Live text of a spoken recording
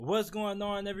What's going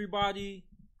on, everybody?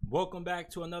 Welcome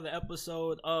back to another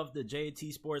episode of the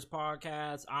JT Sports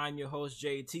Podcast. I'm your host,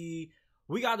 JT.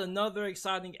 We got another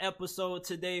exciting episode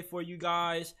today for you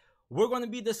guys. We're going to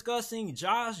be discussing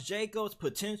Josh Jacobs'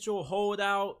 potential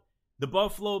holdout, the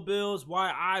Buffalo Bills,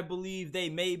 why I believe they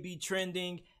may be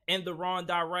trending in the wrong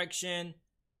direction.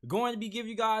 Going to be giving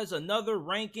you guys another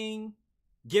ranking,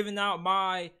 giving out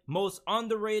my most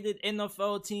underrated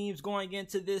NFL teams going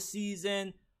into this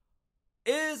season.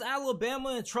 Is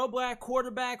Alabama in trouble at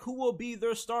quarterback? Who will be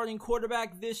their starting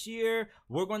quarterback this year?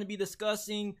 We're going to be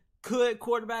discussing, could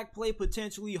quarterback play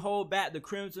potentially hold back the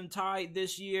Crimson Tide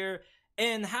this year?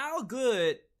 And how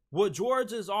good will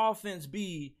Georgia's offense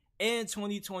be in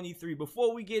 2023?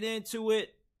 Before we get into it,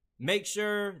 make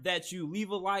sure that you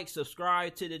leave a like,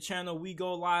 subscribe to the channel. We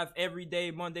go live every day,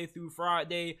 Monday through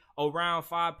Friday, around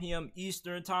 5 p.m.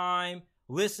 Eastern Time.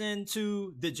 Listen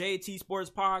to the JT Sports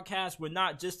Podcast. We're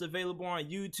not just available on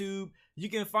YouTube. You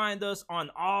can find us on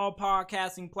all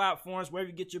podcasting platforms, wherever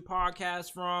you get your podcasts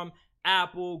from.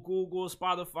 Apple, Google,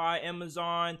 Spotify,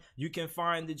 Amazon. You can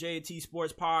find the JT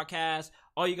Sports Podcast.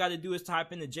 All you got to do is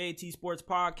type in the JT Sports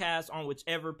Podcast on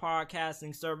whichever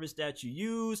podcasting service that you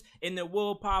use, and it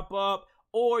will pop up.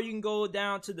 Or you can go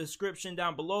down to the description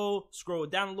down below, scroll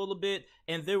down a little bit,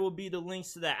 and there will be the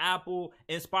links to the Apple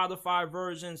and Spotify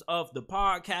versions of the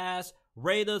podcast.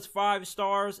 Rate us 5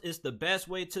 stars. It's the best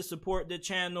way to support the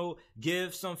channel.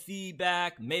 Give some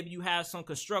feedback. Maybe you have some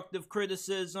constructive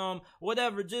criticism,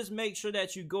 whatever. Just make sure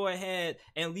that you go ahead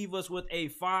and leave us with a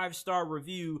 5-star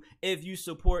review if you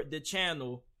support the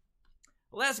channel.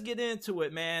 Let's get into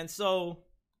it, man. So,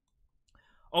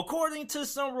 according to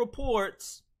some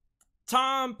reports,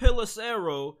 Tom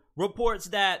Pelissero reports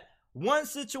that one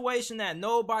situation that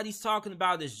nobody's talking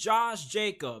about is Josh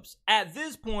Jacobs. At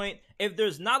this point, if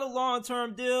there's not a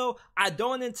long-term deal, I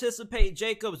don't anticipate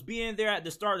Jacobs being there at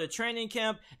the start of training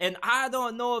camp, and I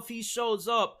don't know if he shows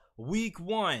up week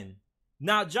 1.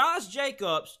 Now, Josh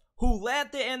Jacobs, who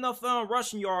led the NFL in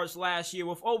rushing yards last year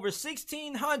with over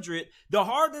 1,600, the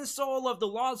heart and soul of the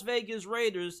Las Vegas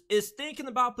Raiders, is thinking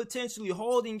about potentially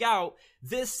holding out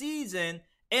this season.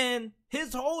 And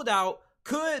his holdout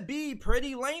could be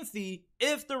pretty lengthy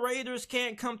if the Raiders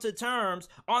can't come to terms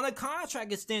on a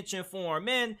contract extension for him.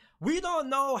 And we don't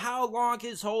know how long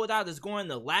his holdout is going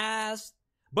to last,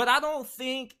 but I don't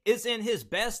think it's in his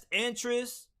best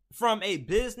interest from a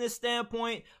business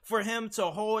standpoint for him to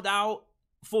hold out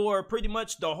for pretty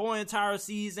much the whole entire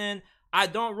season. I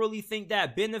don't really think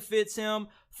that benefits him.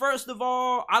 First of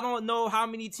all, I don't know how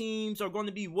many teams are going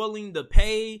to be willing to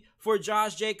pay for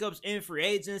Josh Jacobs in free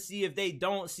agency if they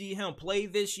don't see him play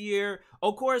this year.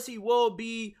 Of course, he will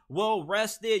be well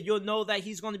rested. You'll know that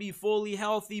he's going to be fully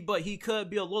healthy, but he could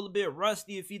be a little bit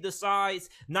rusty if he decides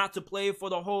not to play for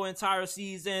the whole entire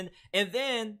season. And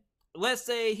then, let's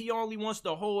say he only wants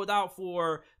to hold out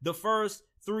for the first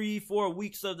 3-4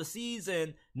 weeks of the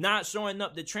season, not showing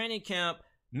up to training camp.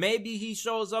 Maybe he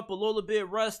shows up a little bit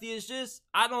rusty. It's just,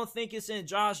 I don't think it's in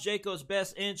Josh Jacobs'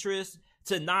 best interest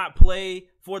to not play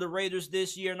for the Raiders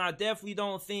this year. And I definitely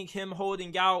don't think him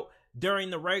holding out during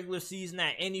the regular season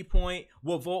at any point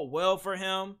will vote well for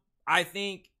him. I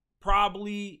think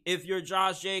probably if you're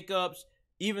Josh Jacobs,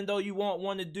 even though you won't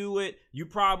want to do it, you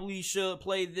probably should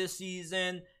play this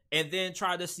season and then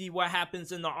try to see what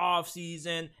happens in the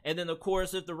offseason. And then, of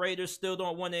course, if the Raiders still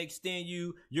don't want to extend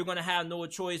you, you're going to have no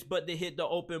choice but to hit the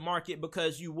open market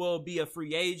because you will be a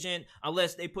free agent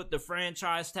unless they put the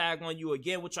franchise tag on you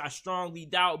again, which I strongly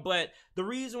doubt. But the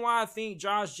reason why I think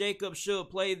Josh Jacobs should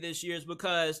play this year is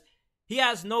because he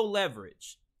has no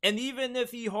leverage. And even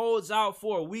if he holds out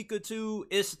for a week or two,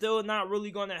 it's still not really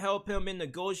going to help him in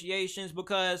negotiations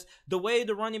because the way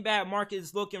the running back market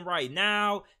is looking right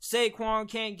now, Saquon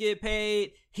can't get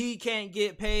paid, he can't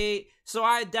get paid. So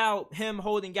I doubt him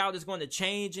holding out is going to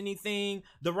change anything.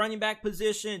 The running back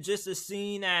position just is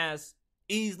seen as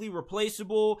easily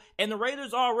replaceable. And the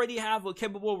Raiders already have a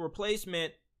capable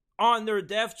replacement on their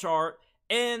depth chart.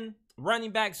 And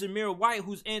running back Zamir White,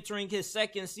 who's entering his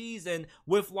second season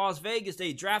with Las Vegas.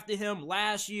 They drafted him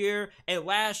last year in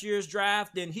last year's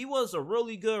draft, and he was a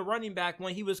really good running back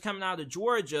when he was coming out of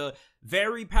Georgia.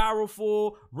 Very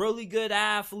powerful, really good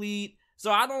athlete.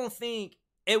 So I don't think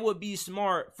it would be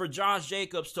smart for Josh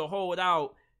Jacobs to hold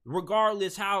out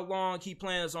regardless how long he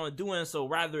plans on doing so,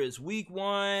 rather it's week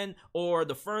 1 or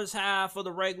the first half of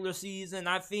the regular season.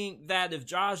 I think that if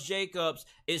Josh Jacobs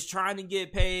is trying to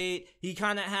get paid, he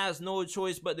kind of has no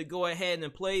choice but to go ahead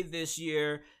and play this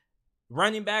year.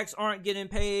 Running backs aren't getting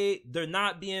paid. They're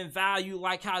not being valued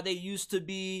like how they used to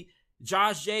be.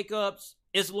 Josh Jacobs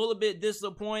it's a little bit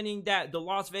disappointing that the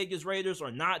Las Vegas Raiders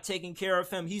are not taking care of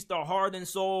him. He's the heart and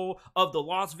soul of the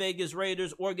Las Vegas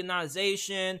Raiders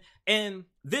organization. And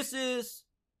this is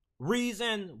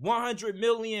reason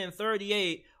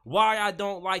 100,000,038 why I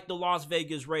don't like the Las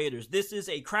Vegas Raiders. This is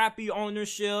a crappy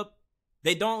ownership.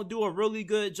 They don't do a really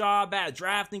good job at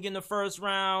drafting in the first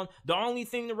round. The only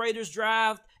thing the Raiders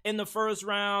draft in the first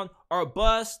round are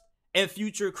bust and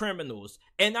future criminals.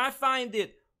 And I find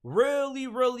it really,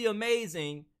 really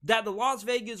amazing that the Las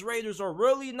Vegas Raiders are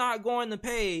really not going to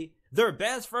pay their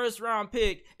best first round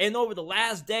pick in over the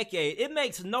last decade. It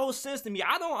makes no sense to me.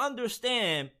 I don't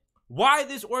understand why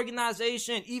this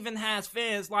organization even has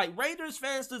fans. Like, Raiders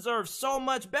fans deserve so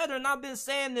much better, and I've been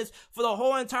saying this for the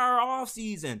whole entire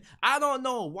offseason. I don't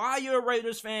know why you're a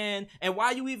Raiders fan and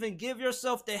why you even give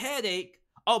yourself the headache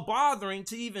of bothering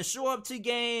to even show up to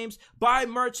games, buy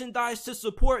merchandise to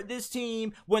support this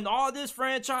team, when all this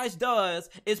franchise does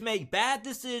is make bad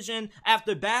decision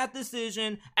after bad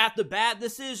decision after bad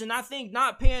decision. I think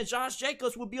not paying Josh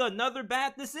Jacobs would be another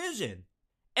bad decision.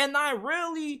 And I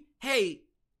really hate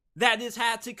that this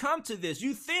had to come to this.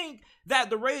 You think that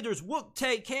the Raiders would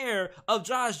take care of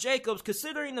Josh Jacobs,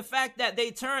 considering the fact that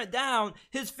they turned down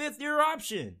his fifth-year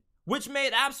option, which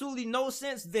made absolutely no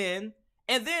sense then.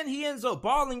 And then he ends up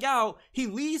balling out. He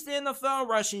leads the NFL in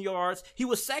rushing yards. He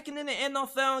was second in the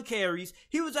NFL in carries.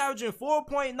 He was averaging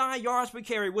 4.9 yards per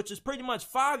carry, which is pretty much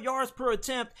 5 yards per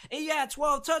attempt. And he had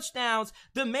 12 touchdowns.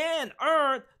 The man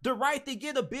earned the right to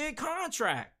get a big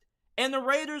contract. And the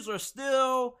Raiders are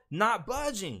still not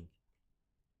budging.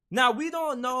 Now, we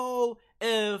don't know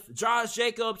if Josh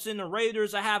Jacobs and the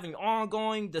Raiders are having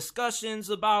ongoing discussions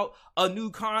about a new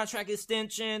contract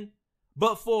extension.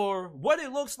 But for what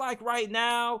it looks like right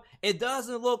now, it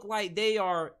doesn't look like they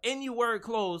are anywhere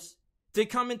close to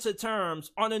coming to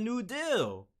terms on a new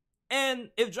deal. And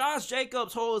if Josh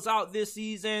Jacobs holds out this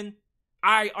season,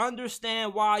 I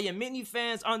understand why, and many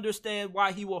fans understand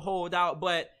why he will hold out,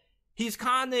 but he's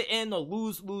kind of in a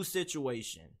lose-lose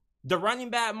situation. The running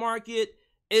back market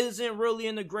isn't really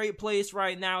in a great place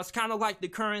right now. It's kind of like the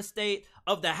current state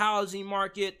of the housing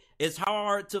market. It's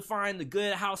hard to find a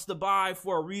good house to buy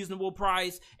for a reasonable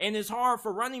price, and it's hard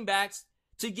for running backs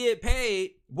to get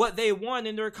paid what they want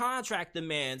in their contract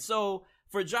demand. So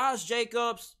for Josh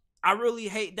Jacobs, I really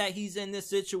hate that he's in this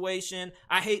situation.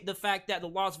 I hate the fact that the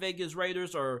Las Vegas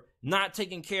Raiders are not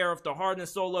taking care of the heart and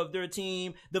soul of their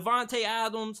team. Devontae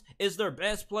Adams is their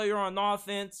best player on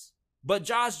offense, but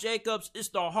Josh Jacobs is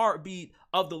the heartbeat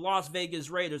of the Las Vegas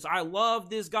Raiders. I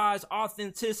love this guy's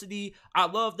authenticity. I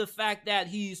love the fact that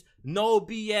he's no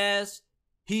BS.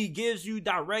 He gives you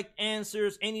direct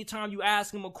answers anytime you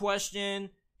ask him a question.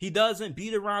 He doesn't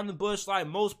beat around the bush like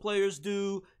most players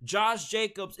do. Josh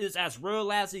Jacobs is as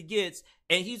real as it gets,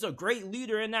 and he's a great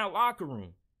leader in that locker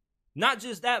room. Not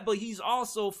just that, but he's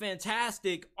also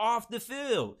fantastic off the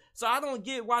field. So I don't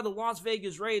get why the Las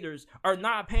Vegas Raiders are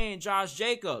not paying Josh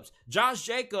Jacobs. Josh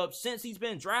Jacobs, since he's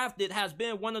been drafted, has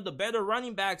been one of the better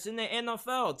running backs in the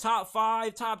NFL. Top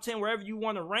 5, top 10, wherever you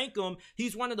want to rank him.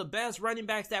 He's one of the best running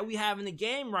backs that we have in the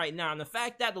game right now. And the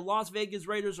fact that the Las Vegas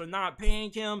Raiders are not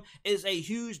paying him is a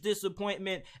huge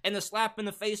disappointment and a slap in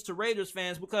the face to Raiders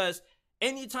fans, because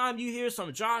anytime you hear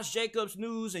some Josh Jacobs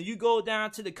news and you go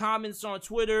down to the comments on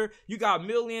Twitter, you got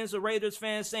millions of Raiders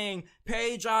fans saying,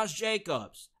 pay Josh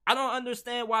Jacobs. I don't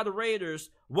understand why the Raiders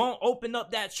won't open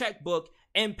up that checkbook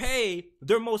and pay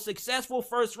their most successful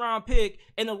first-round pick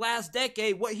in the last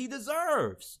decade what he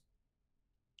deserves.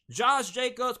 Josh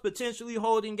Jacobs potentially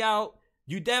holding out.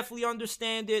 You definitely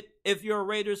understand it if you're a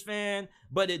Raiders fan,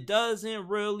 but it doesn't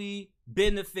really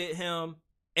benefit him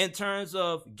in terms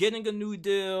of getting a new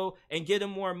deal and getting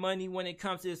more money when it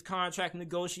comes to his contract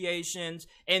negotiations.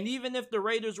 And even if the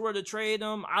Raiders were to trade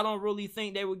him, I don't really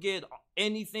think they would get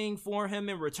anything for him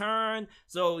in return.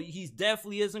 So he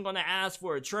definitely isn't going to ask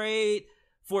for a trade.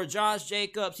 For Josh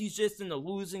Jacobs, he's just in a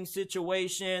losing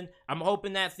situation. I'm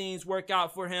hoping that things work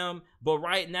out for him. But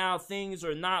right now, things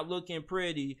are not looking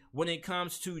pretty when it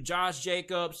comes to Josh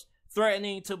Jacobs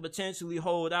threatening to potentially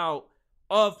hold out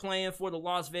of playing for the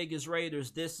Las Vegas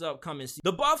Raiders this upcoming season.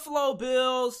 The Buffalo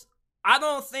Bills, I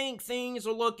don't think things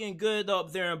are looking good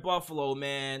up there in Buffalo,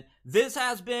 man. This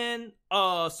has been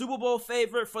a Super Bowl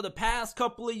favorite for the past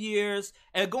couple of years.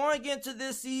 And going into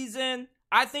this season,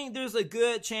 I think there's a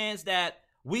good chance that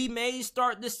we may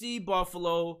start to see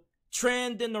Buffalo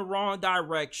trend in the wrong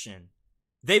direction.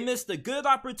 They missed a good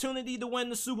opportunity to win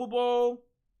the Super Bowl.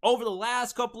 Over the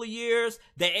last couple of years,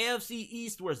 the AFC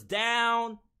East was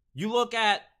down. You look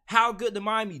at how good the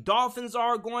Miami Dolphins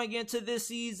are going into this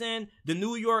season. The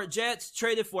New York Jets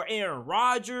traded for Aaron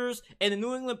Rodgers, and the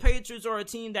New England Patriots are a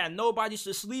team that nobody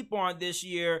should sleep on this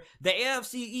year. The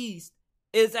AFC East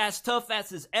is as tough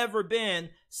as it's ever been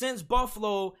since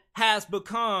Buffalo has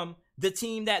become the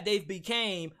team that they've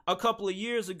became a couple of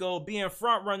years ago, being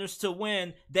front runners to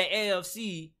win the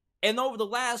AFC. And over the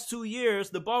last 2 years,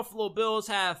 the Buffalo Bills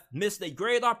have missed a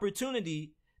great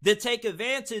opportunity to take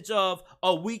advantage of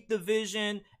a weak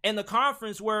division in the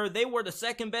conference where they were the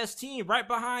second best team right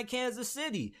behind Kansas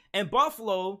City. And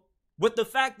Buffalo, with the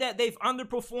fact that they've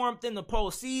underperformed in the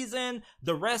postseason,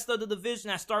 the rest of the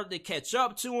division has started to catch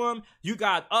up to them. You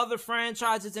got other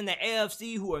franchises in the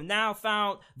AFC who have now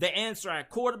found the answer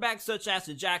at quarterback, such as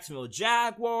the Jacksonville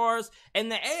Jaguars.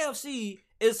 And the AFC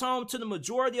is home to the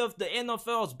majority of the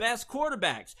NFL's best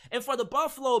quarterbacks. And for the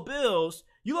Buffalo Bills,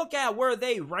 you look at where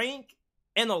they rank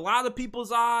in a lot of people's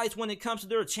eyes when it comes to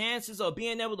their chances of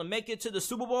being able to make it to the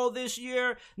Super Bowl this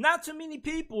year. Not too many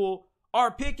people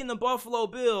are picking the Buffalo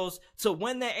Bills to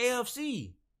win the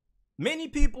AFC. Many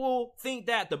people think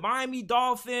that the Miami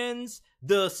Dolphins,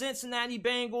 the Cincinnati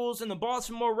Bengals, and the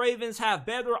Baltimore Ravens have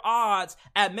better odds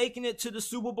at making it to the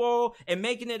Super Bowl and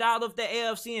making it out of the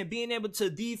AFC and being able to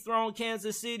dethrone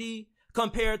Kansas City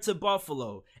compared to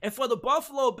Buffalo. And for the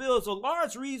Buffalo Bills, a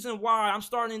large reason why I'm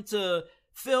starting to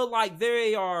feel like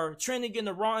they are trending in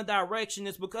the wrong direction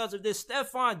is because of this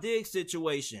Stephon Diggs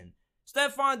situation.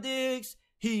 Stephon Diggs,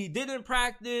 he didn't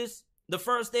practice the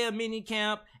first day of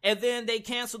minicamp, and then they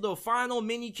canceled the final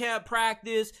minicamp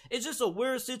practice. It's just a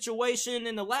weird situation,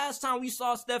 and the last time we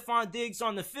saw Stephon Diggs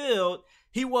on the field,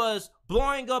 he was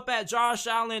blowing up at Josh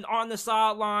Allen on the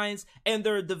sidelines and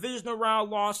their divisional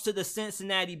round loss to the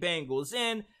Cincinnati Bengals.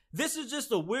 And this is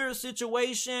just a weird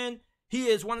situation. He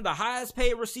is one of the highest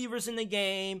paid receivers in the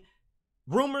game.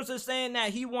 Rumors are saying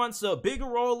that he wants a bigger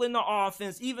role in the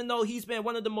offense, even though he's been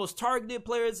one of the most targeted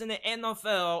players in the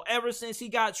NFL ever since he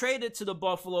got traded to the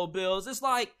Buffalo Bills. It's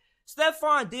like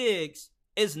Stephon Diggs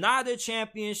is not a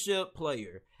championship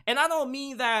player. And I don't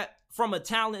mean that from a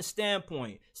talent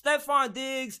standpoint. Stephon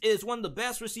Diggs is one of the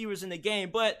best receivers in the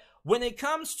game, but when it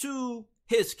comes to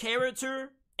his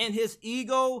character and his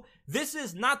ego, this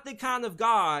is not the kind of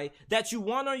guy that you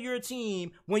want on your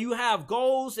team when you have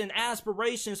goals and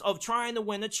aspirations of trying to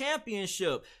win a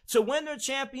championship. To win a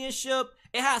championship,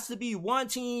 it has to be one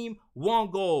team,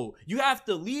 one goal. You have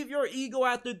to leave your ego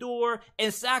at the door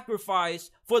and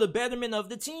sacrifice for the betterment of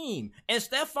the team. And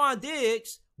Stephon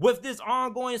Diggs, with this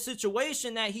ongoing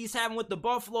situation that he's having with the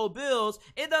Buffalo Bills,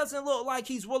 it doesn't look like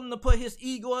he's willing to put his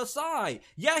ego aside.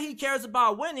 Yeah, he cares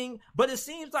about winning, but it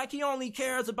seems like he only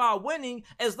cares about winning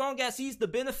as long as he's the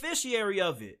beneficiary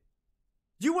of it.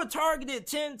 You were targeted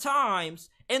 10 times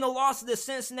in the loss to the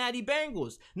Cincinnati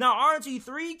Bengals. Now,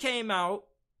 RG3 came out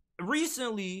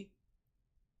recently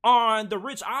on the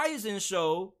Rich Eisen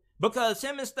show, because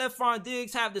him and Stephon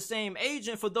Diggs have the same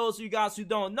agent, for those of you guys who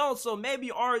don't know. So maybe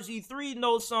RG3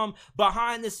 knows some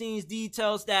behind the scenes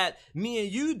details that me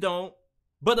and you don't.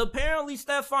 But apparently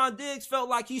Stephon Diggs felt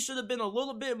like he should have been a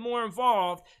little bit more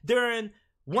involved during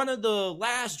one of the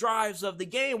last drives of the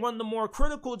game, one of the more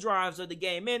critical drives of the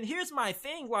game. And here's my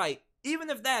thing, like, even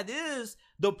if that is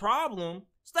the problem,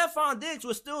 Stephon Diggs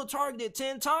was still targeted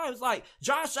 10 times. Like,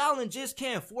 Josh Allen just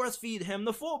can't force feed him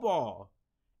the football.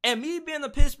 And me being a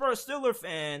Pittsburgh Steelers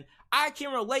fan, I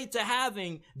can relate to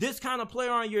having this kind of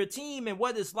player on your team and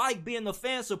what it's like being a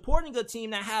fan supporting a team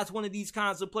that has one of these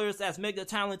kinds of players that's mega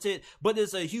talented, but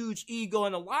is a huge ego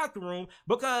in the locker room,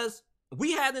 because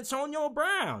we had Antonio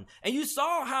Brown, and you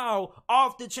saw how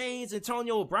off the chains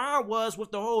Antonio Brown was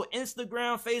with the whole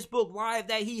Instagram, Facebook Live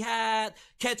that he had,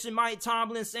 catching Mike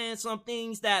Tomlin saying some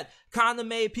things that kind of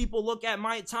made people look at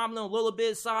Mike Tomlin a little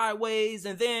bit sideways.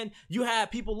 And then you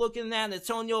had people looking at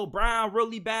Antonio Brown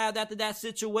really bad after that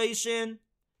situation.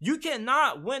 You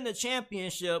cannot win the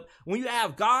championship when you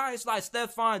have guys like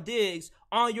Stephon Diggs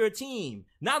on your team.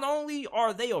 Not only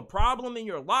are they a problem in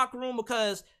your locker room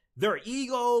because their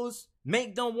egos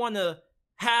make them want to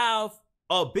have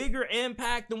a bigger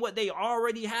impact than what they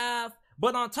already have,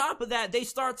 but on top of that, they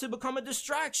start to become a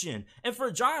distraction. And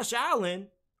for Josh Allen,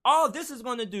 all this is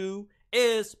going to do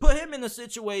is put him in a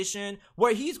situation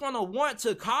where he's going to want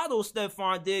to coddle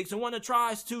Stephon Diggs and want to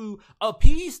try to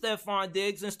appease Stephon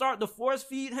Diggs and start to force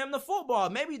feed him the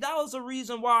football. Maybe that was the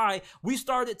reason why we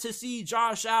started to see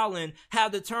Josh Allen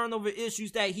have the turnover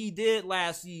issues that he did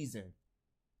last season.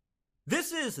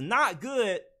 This is not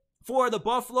good for the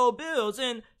Buffalo Bills.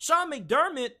 And Sean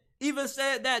McDermott even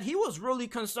said that he was really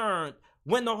concerned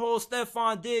when the whole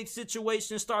Stephon Diggs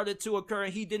situation started to occur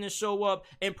and he didn't show up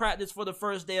in practice for the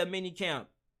first day of minicamp.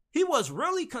 he was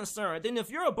really concerned. And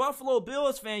if you're a Buffalo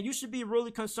Bills fan, you should be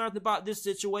really concerned about this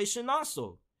situation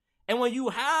also. And when you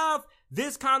have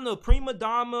this kind of prima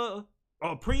donna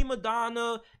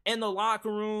in the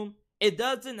locker room, it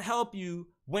doesn't help you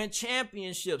win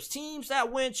championships. Teams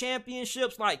that win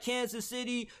championships like Kansas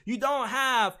City, you don't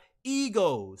have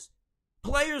egos.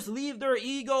 Players leave their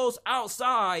egos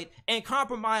outside and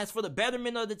compromise for the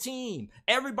betterment of the team.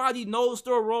 Everybody knows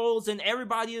their roles and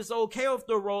everybody is okay with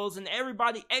their roles and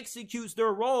everybody executes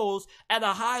their roles at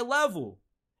a high level.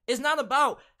 It's not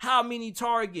about how many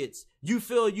targets you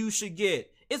feel you should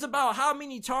get. It's about how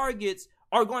many targets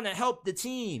are going to help the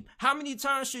team. How many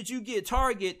times should you get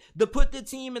target to put the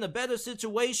team in a better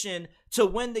situation to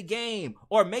win the game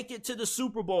or make it to the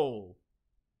Super Bowl?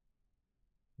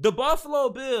 The Buffalo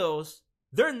Bills,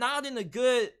 they're not in a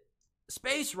good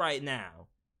space right now.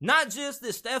 Not just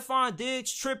that Stephon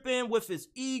Diggs tripping with his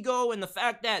ego and the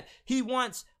fact that he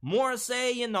wants more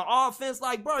say in the offense.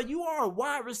 Like, bro, you are a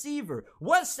wide receiver.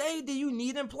 What say do you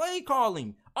need in play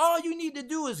calling? All you need to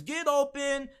do is get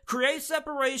open, create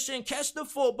separation, catch the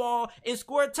football, and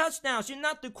score touchdowns. You're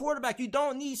not the quarterback. You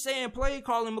don't need say in play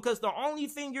calling because the only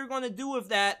thing you're going to do with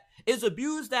that is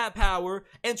abuse that power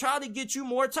and try to get you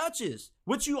more touches,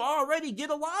 which you already get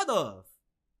a lot of.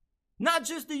 Not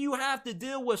just do you have to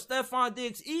deal with Stephon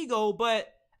Diggs' ego,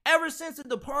 but ever since the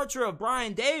departure of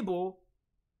Brian Daboll,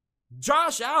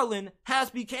 Josh Allen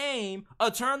has become a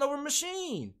turnover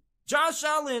machine. Josh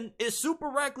Allen is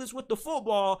super reckless with the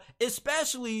football,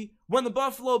 especially when the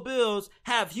Buffalo Bills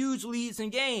have huge leads in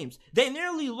games. They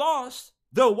nearly lost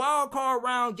the wild card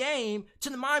round game to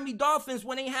the Miami Dolphins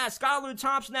when they had Skylar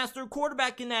Thompson as their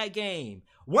quarterback in that game.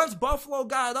 Once Buffalo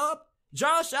got up,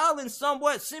 Josh Allen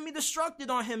somewhat semi-destructed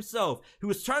on himself. He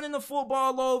was turning the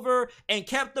football over and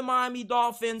kept the Miami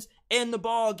Dolphins in the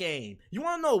ball game. You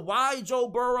want to know why Joe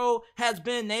Burrow has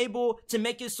been able to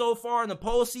make it so far in the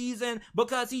postseason?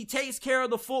 Because he takes care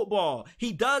of the football.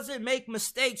 He doesn't make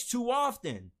mistakes too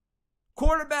often.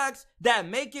 Quarterbacks that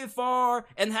make it far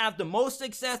and have the most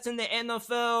success in the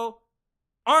NFL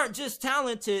aren't just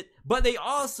talented, but they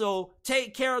also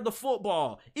take care of the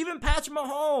football. Even Patrick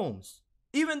Mahomes,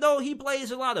 even though he plays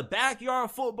a lot of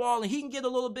backyard football and he can get a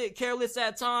little bit careless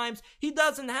at times, he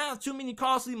doesn't have too many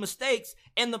costly mistakes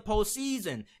in the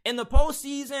postseason. In the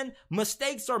postseason,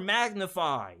 mistakes are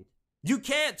magnified. You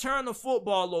can't turn the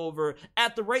football over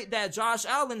at the rate that Josh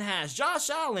Allen has. Josh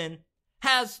Allen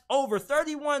has over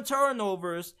 31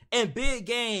 turnovers in big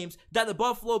games that the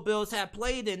Buffalo Bills have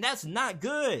played in. That's not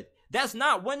good. That's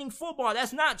not winning football.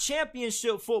 That's not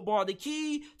championship football. The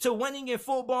key to winning in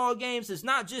football games is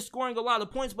not just scoring a lot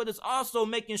of points, but it's also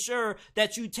making sure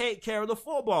that you take care of the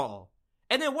football.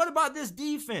 And then what about this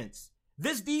defense?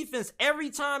 This defense, every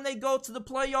time they go to the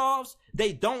playoffs,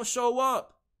 they don't show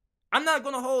up. I'm not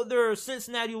going to hold their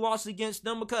Cincinnati loss against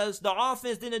them because the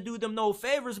offense didn't do them no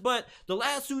favors, but the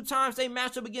last 2 times they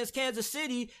matched up against Kansas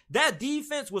City, that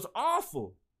defense was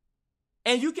awful.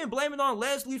 And you can blame it on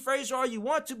Leslie Frazier all you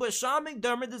want to, but Sean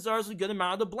McDermott deserves a good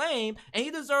amount of the blame, and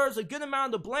he deserves a good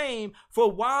amount of blame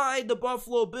for why the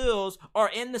Buffalo Bills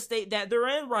are in the state that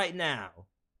they're in right now.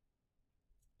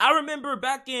 I remember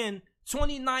back in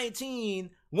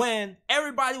 2019 when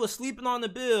everybody was sleeping on the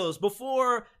Bills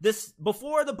before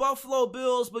the Buffalo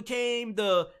Bills became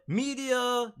the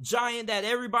media giant that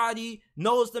everybody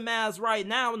knows them as right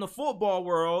now in the football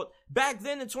world. Back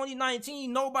then in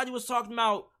 2019, nobody was talking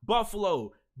about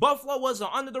Buffalo. Buffalo was an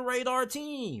under the radar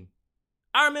team.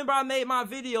 I remember I made my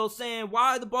video saying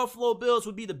why the Buffalo Bills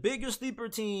would be the biggest sleeper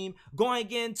team going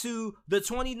into the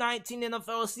 2019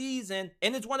 NFL season,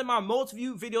 and it's one of my most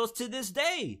viewed videos to this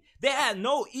day. They had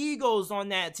no egos on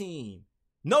that team.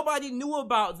 Nobody knew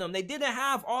about them. They didn't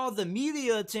have all the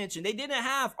media attention. They didn't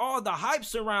have all the hype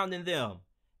surrounding them.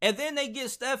 And then they get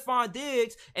Stephon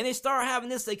Diggs and they start having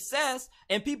this success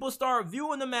and people start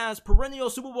viewing them as perennial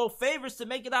Super Bowl favorites to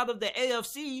make it out of the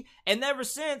AFC. And ever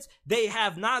since, they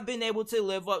have not been able to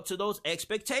live up to those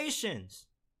expectations.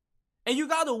 And you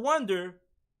got to wonder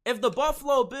if the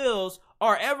Buffalo Bills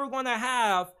are ever going to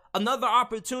have another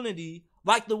opportunity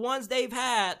like the ones they've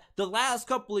had the last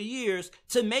couple of years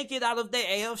to make it out of the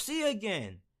AFC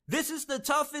again. This is the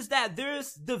toughest that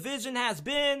this division has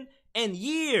been in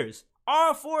years.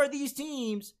 All 4 of these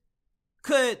teams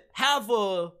could have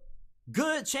a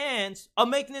good chance of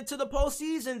making it to the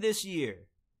postseason this year.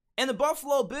 And the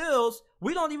Buffalo Bills,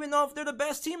 we don't even know if they're the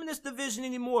best team in this division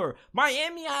anymore.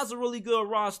 Miami has a really good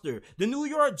roster. The New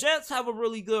York Jets have a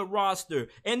really good roster.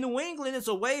 And New England is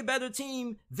a way better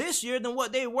team this year than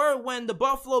what they were when the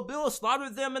Buffalo Bills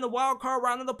slaughtered them in the wild card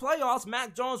round of the playoffs,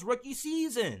 Mac Jones' rookie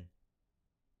season.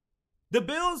 The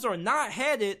Bills are not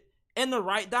headed in the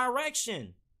right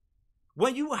direction.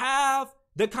 when you have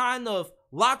the kind of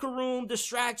locker room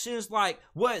distractions like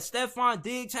what Stephon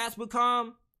Diggs has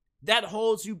become, that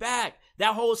holds you back.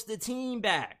 That holds the team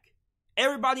back.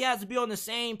 Everybody has to be on the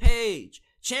same page.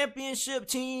 Championship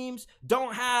teams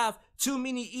don't have too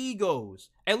many egos.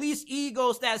 At least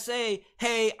egos that say,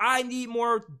 hey, I need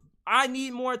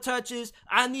more touches.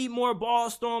 I need more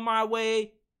balls thrown my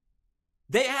way.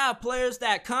 They have players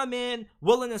that come in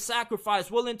willing to sacrifice,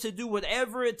 willing to do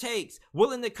whatever it takes,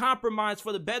 willing to compromise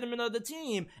for the betterment of the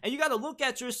team. And you got to look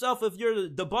at yourself if you're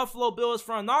the Buffalo Bills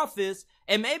front office,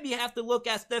 and maybe you have to look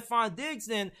at Stephon Diggs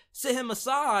and sit him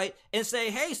aside and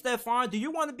say, hey, Stephon, do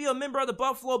you want to be a member of the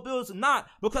Buffalo Bills or not?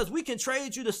 Because we can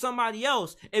trade you to somebody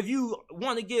else if you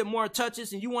want to get more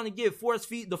touches and you want to get force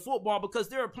feed the football, because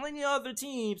there are plenty of other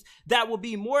teams that will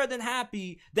be more than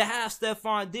happy to have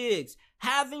Stephon Diggs.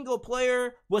 Having a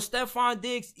player with Stephon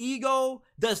Diggs' ego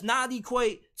does not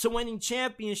equate to winning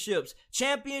championships.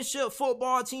 Championship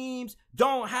football teams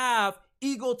don't have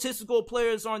egotistical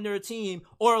players on their team,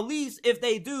 or at least if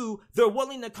they do, they're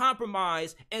willing to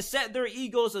compromise and set their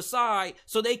egos aside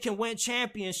so they can win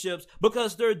championships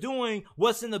because they're doing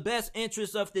what's in the best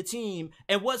interest of the team.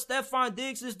 And what Stephon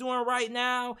Diggs is doing right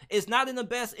now is not in the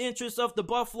best interest of the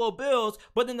Buffalo Bills,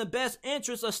 but in the best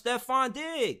interest of Stephon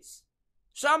Diggs.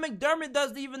 Sean McDermott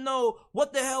doesn't even know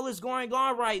what the hell is going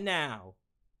on right now.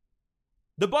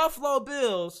 The Buffalo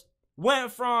Bills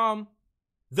went from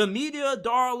the media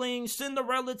darling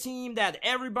Cinderella team that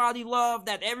everybody loved,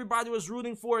 that everybody was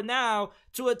rooting for now,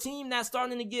 to a team that's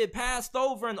starting to get passed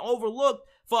over and overlooked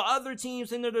for other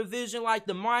teams in the division like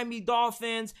the Miami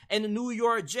Dolphins and the New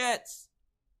York Jets.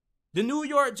 The New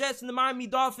York Jets and the Miami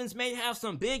Dolphins may have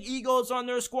some big egos on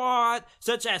their squad,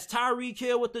 such as Tyreek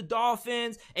Hill with the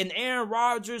Dolphins and Aaron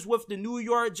Rodgers with the New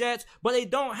York Jets, but they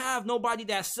don't have nobody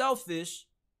that's selfish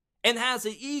and has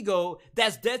an ego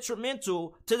that's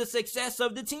detrimental to the success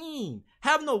of the team.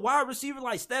 Having a wide receiver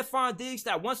like Stephon Diggs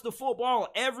that wants the football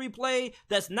every play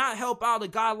does not help out a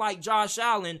guy like Josh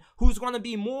Allen, who's going to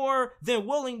be more than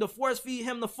willing to force feed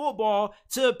him the football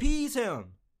to appease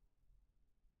him.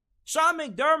 Sean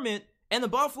McDermott and the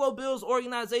Buffalo Bills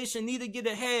organization need to get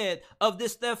ahead of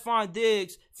this Stephon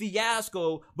Diggs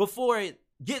fiasco before it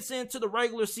gets into the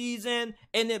regular season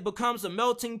and it becomes a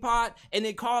melting pot and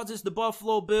it causes the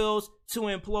Buffalo Bills to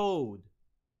implode.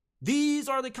 These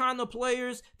are the kind of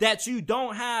players that you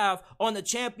don't have on the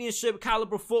championship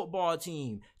caliber football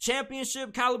team.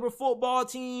 Championship caliber football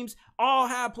teams all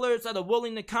have players that are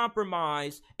willing to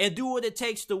compromise and do what it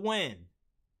takes to win.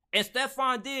 And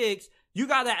Stephon Diggs, you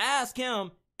got to ask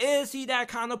him, is he that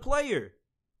kind of player?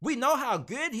 We know how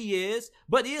good he is,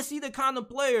 but is he the kind of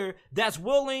player that's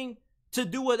willing to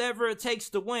do whatever it takes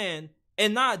to win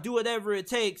and not do whatever it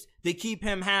takes to keep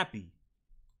him happy?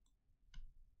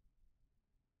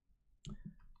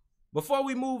 Before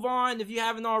we move on, if you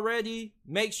haven't already,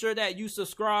 make sure that you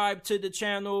subscribe to the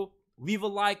channel. Leave a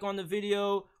like on the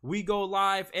video. We go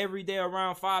live every day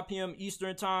around 5 p.m.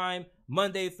 Eastern Time,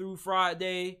 Monday through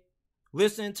Friday.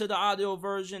 Listen to the audio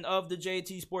version of the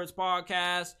JT Sports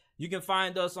Podcast. You can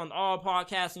find us on all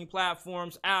podcasting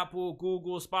platforms, Apple,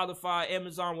 Google, Spotify,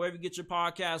 Amazon, wherever you get your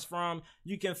podcasts from.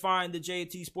 You can find the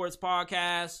JT Sports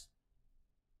Podcast.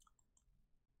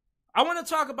 I want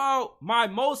to talk about my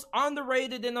most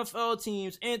underrated NFL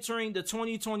teams entering the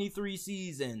 2023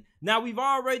 season. Now, we've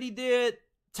already did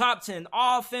top 10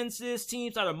 offenses,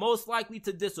 teams that are most likely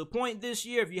to disappoint this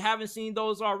year. If you haven't seen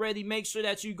those already, make sure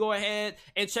that you go ahead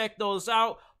and check those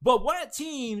out. But what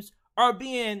teams are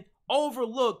being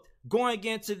overlooked going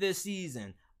into this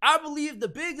season? I believe the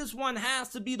biggest one has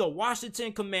to be the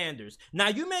Washington Commanders. Now,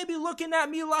 you may be looking at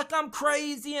me like I'm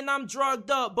crazy and I'm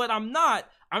drugged up, but I'm not.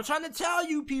 I'm trying to tell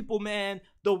you people, man,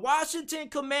 the Washington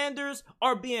Commanders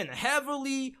are being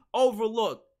heavily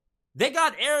overlooked. They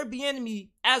got Eric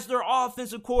Bieniemy as their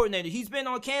offensive coordinator. He's been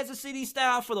on Kansas City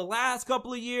staff for the last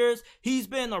couple of years. He's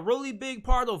been a really big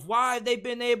part of why they've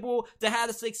been able to have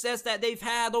the success that they've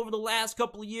had over the last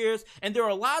couple of years. And there are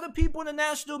a lot of people in the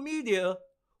national media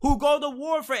who go to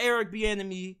war for Eric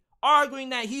Bieniemy,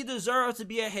 arguing that he deserves to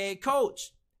be a head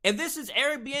coach. And this is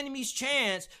Eric Bieniemy's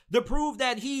chance to prove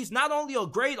that he's not only a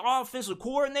great offensive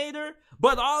coordinator,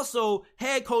 but also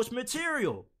head coach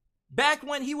material. Back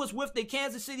when he was with the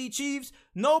Kansas City Chiefs,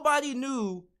 nobody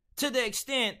knew to the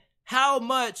extent how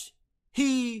much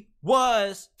he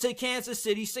was to Kansas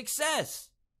City's success.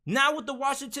 Now with the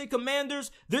Washington Commanders,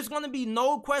 there's going to be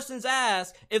no questions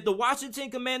asked. If the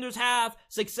Washington Commanders have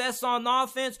success on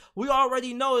offense, we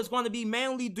already know it's going to be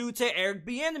mainly due to Eric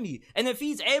Bieniemy. And if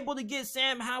he's able to get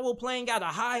Sam Howell playing at a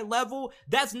high level,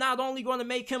 that's not only going to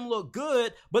make him look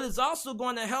good, but it's also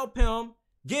going to help him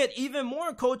get even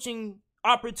more coaching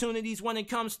opportunities when it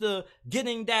comes to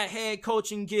getting that head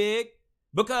coaching gig,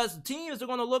 because teams are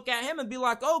going to look at him and be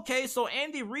like, okay, so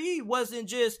Andy Reid wasn't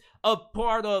just a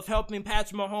part of helping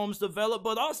Patrick Mahomes develop,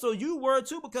 but also you were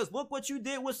too, because look what you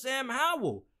did with Sam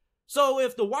Howell. So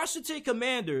if the Washington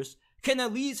Commanders can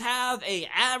at least have a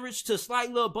average to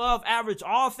slightly above average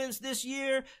offense this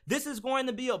year, this is going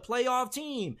to be a playoff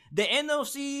team. The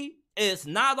NFC is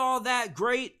not all that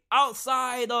great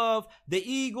outside of the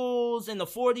Eagles and the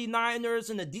 49ers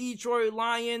and the Detroit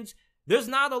Lions. There's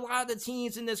not a lot of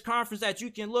teams in this conference that you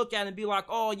can look at and be like,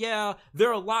 oh yeah,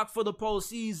 they're a lock for the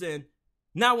postseason.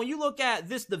 Now, when you look at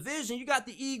this division, you got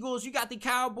the Eagles, you got the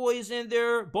Cowboys in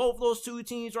there. Both those two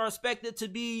teams are expected to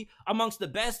be amongst the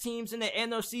best teams in the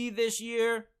NFC this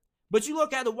year. But you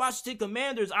look at the Washington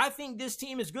Commanders, I think this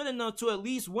team is good enough to at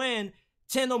least win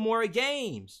 10 or more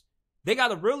games. They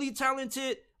got a really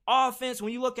talented offense.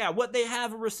 When you look at what they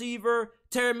have a receiver,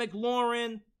 Terry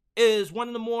McLaurin is one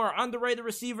of the more underrated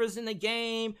receivers in the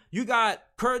game. You got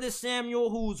Curtis Samuel,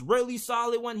 who's really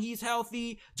solid when he's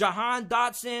healthy. Jahan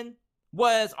Dotson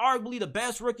was arguably the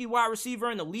best rookie wide receiver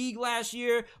in the league last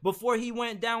year before he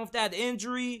went down with that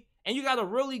injury. And you got a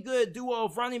really good duo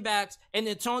of running backs in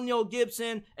Antonio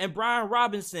Gibson and Brian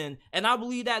Robinson. And I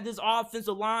believe that this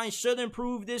offensive line should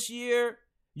improve this year.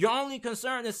 Your only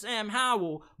concern is Sam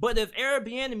Howell, but if Eric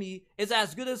Bieniemy is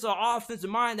as good as an offensive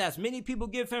mind as many people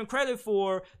give him credit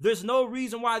for, there's no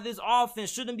reason why this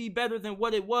offense shouldn't be better than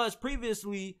what it was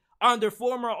previously under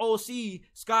former OC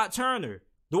Scott Turner.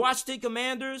 The Washington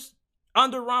Commanders,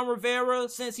 under Ron Rivera,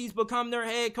 since he's become their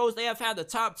head coach, they have had the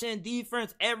top 10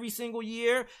 defense every single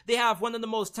year. They have one of the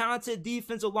most talented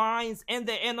defensive lines in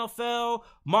the NFL.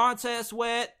 Montez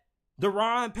Sweat,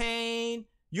 Deron Payne.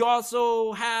 You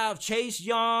also have Chase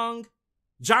Young,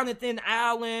 Jonathan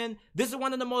Allen. This is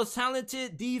one of the most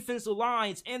talented defensive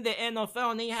lines in the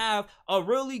NFL, and they have a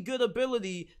really good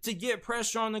ability to get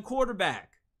pressure on the quarterback.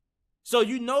 So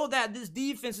you know that this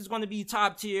defense is going to be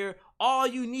top tier. All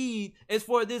you need is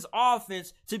for this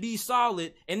offense to be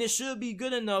solid, and it should be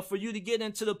good enough for you to get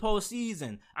into the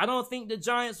postseason. I don't think the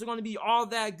Giants are going to be all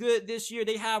that good this year.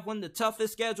 They have one of the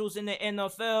toughest schedules in the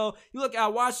NFL. You look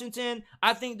at Washington,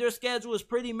 I think their schedule is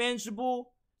pretty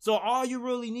manageable. So all you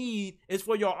really need is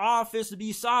for your offense to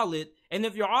be solid. And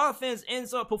if your offense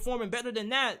ends up performing better than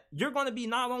that, you're going to be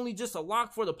not only just a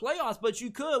lock for the playoffs, but you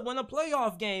could win a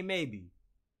playoff game maybe.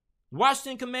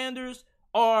 Washington Commanders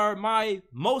are my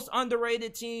most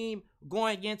underrated team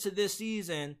going into this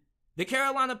season. The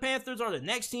Carolina Panthers are the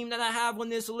next team that I have on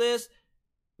this list.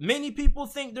 Many people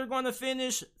think they're going to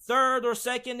finish third or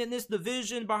second in this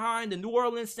division behind the New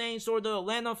Orleans Saints or the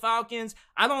Atlanta Falcons.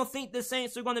 I don't think the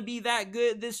Saints are going to be that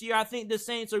good this year. I think the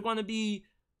Saints are going to be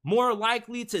more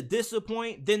likely to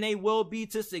disappoint than they will be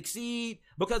to succeed,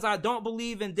 because I don't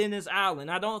believe in Dennis Allen.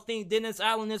 I don't think Dennis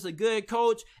Allen is a good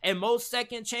coach, and most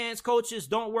second chance coaches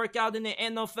don't work out in the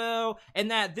NFL.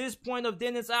 And at this point of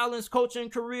Dennis Allen's coaching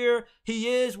career, he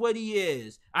is what he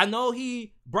is. I know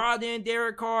he brought in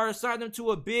Derek Carr, signed him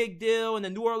to a big deal, and the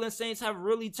New Orleans Saints have a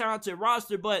really talented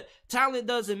roster, but talent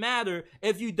doesn't matter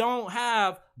if you don't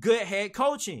have good head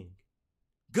coaching.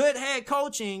 Good head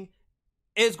coaching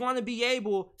is going to be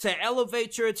able to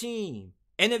elevate your team.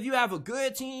 And if you have a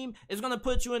good team, it's going to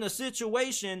put you in a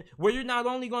situation where you're not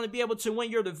only going to be able to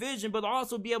win your division, but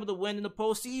also be able to win in the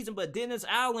postseason. But Dennis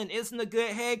Allen isn't a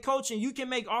good head coach, and you can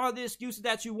make all the excuses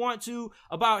that you want to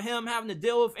about him having to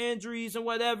deal with injuries and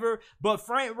whatever. But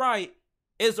Frank Wright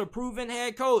is a proven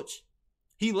head coach.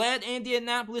 He led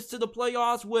Indianapolis to the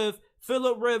playoffs with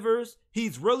Phillip Rivers.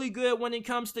 He's really good when it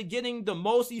comes to getting the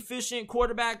most efficient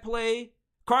quarterback play.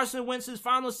 Carson Wentz's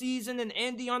final season in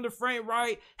Indy under Frank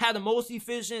Wright had the most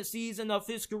efficient season of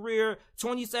his career,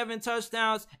 27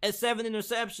 touchdowns and 7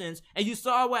 interceptions. And you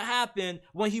saw what happened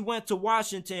when he went to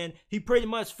Washington. He pretty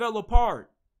much fell apart.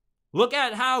 Look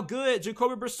at how good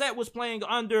Jacoby Brissett was playing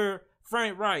under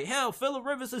Frank Wright. Hell, Phillip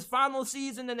Rivers' final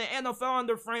season in the NFL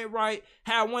under Frank Wright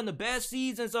had one of the best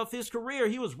seasons of his career.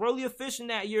 He was really efficient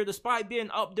that year despite being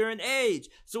up there in age.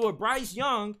 So with Bryce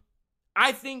Young,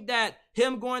 I think that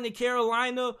him going to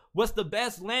Carolina was the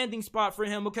best landing spot for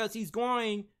him, because he's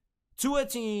going to a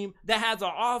team that has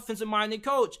an offensive-minded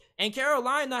coach. And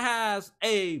Carolina has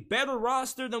a better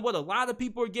roster than what a lot of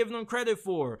people are giving them credit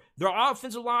for. Their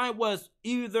offensive line was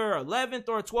either 11th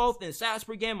or 12th in sacks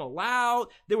per game allowed.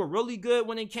 They were really good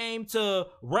when it came to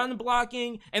run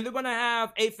blocking. And they're going to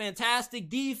have a fantastic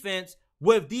defense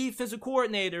with defensive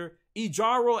coordinator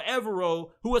Ejiro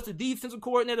Evero, who was the defensive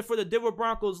coordinator for the Denver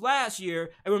Broncos last year.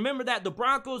 And remember that the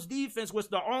Broncos defense was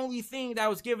the only thing that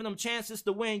was giving them chances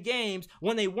to win games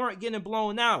when they weren't getting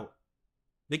blown out.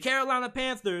 The Carolina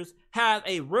Panthers have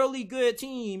a really good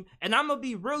team, and I'm going to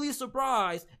be really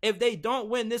surprised if they don't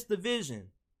win this division.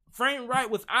 Frank Wright,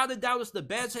 without a doubt, is the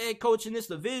best head coach in this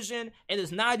division, and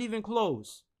it's not even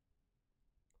close.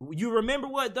 You remember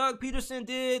what Doug Peterson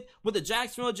did with the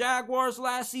Jacksonville Jaguars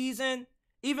last season?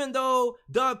 Even though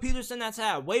Doug Peterson has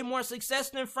had way more success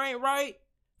than Frank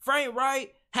Wright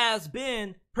has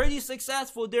been pretty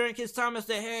successful during his time as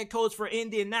the head coach for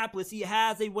Indianapolis. He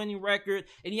has a winning record,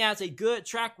 and he has a good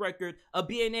track record of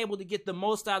being able to get the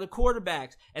most out of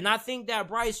quarterbacks. And I think that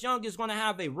Bryce Young is going to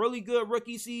have a really good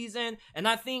rookie season, and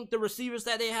I think the receivers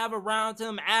that they have around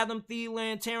him, Adam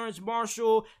Thielen, Terrence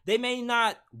Marshall, they may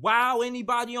not wow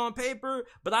anybody on paper,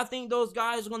 but I think those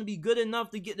guys are going to be good enough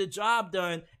to get the job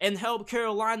done and help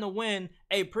Carolina win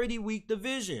a pretty weak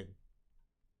division.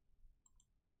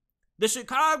 The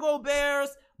Chicago Bears,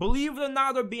 believe it or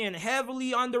not, are being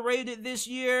heavily underrated this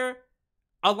year.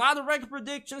 A lot of record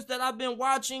predictions that I've been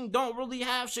watching don't really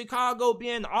have Chicago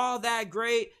being all that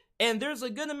great. And there's a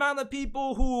good amount of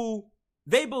people who,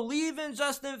 they believe in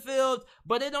Justin Fields,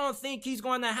 but they don't think he's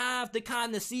going to have the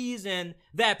kind of season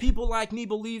that people like me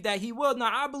believe that he will.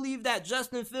 Now, I believe that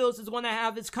Justin Fields is going to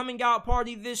have his coming out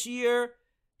party this year.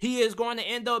 He is going to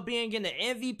end up being in the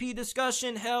MVP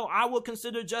discussion. Hell, I would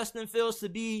consider Justin Fields to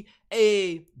be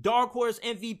a dark horse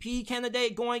MVP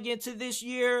candidate going into this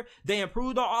year. They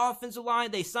improved the offensive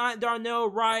line. They signed Darnell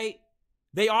Wright.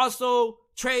 They also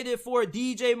traded for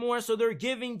DJ Moore, so they're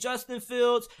giving Justin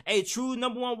Fields a true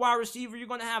number one wide receiver. You're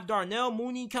going to have Darnell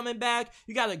Mooney coming back.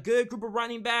 You got a good group of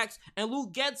running backs. And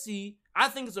Luke Getsy, I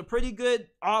think, is a pretty good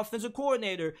offensive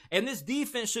coordinator. And this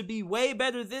defense should be way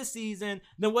better this season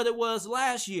than what it was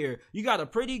last year. You got a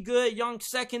pretty good young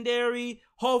secondary.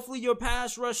 Hopefully your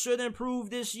pass rush should improve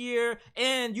this year.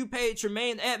 And you paid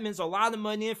Tremaine Edmonds a lot of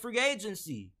money in free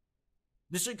agency.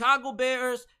 The Chicago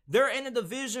Bears, they're in a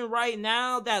division right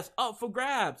now that's up for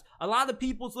grabs. A lot of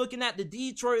people's looking at the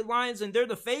Detroit Lions, and they're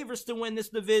the favorites to win this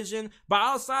division. But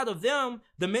outside of them,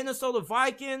 the Minnesota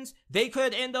Vikings, they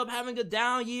could end up having a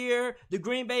down year. The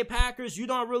Green Bay Packers, you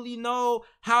don't really know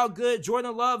how good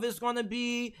Jordan Love is going to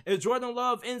be. If Jordan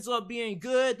Love ends up being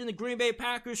good, then the Green Bay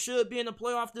Packers should be in the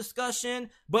playoff discussion.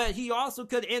 But he also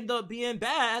could end up being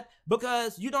bad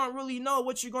because you don't really know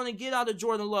what you're going to get out of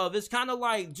Jordan Love. It's kind of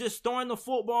like just throwing the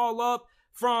football up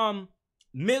from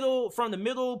the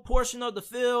middle portion of the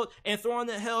field and throwing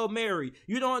the Hail Mary.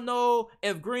 You don't know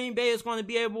if Green Bay is going to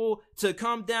be able to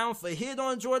come down for hit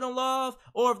on Jordan Love,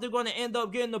 or if they're going to end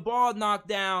up getting the ball knocked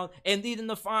down and needing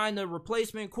to find a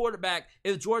replacement quarterback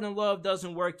if Jordan Love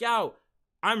doesn't work out.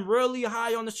 I'm really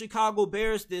high on the Chicago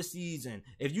Bears this season.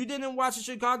 If you didn't watch the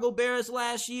Chicago Bears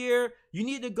last year, you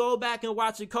need to go back and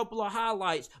watch a couple of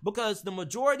highlights, because the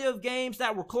majority of games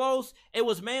that were close, it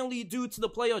was mainly due to the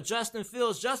play of Justin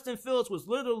Fields. Justin Fields was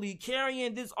literally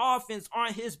carrying this offense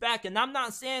on his back, and I'm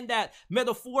not saying that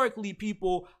metaphorically,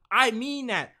 people. I mean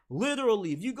that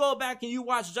literally. If you go back and you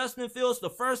watch Justin Fields, the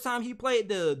first time he played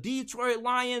the Detroit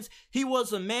Lions, he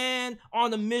was a man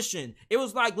on a mission. It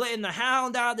was like letting the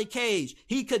hound out of the cage.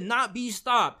 He could not be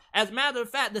stopped. As a matter of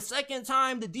fact, the second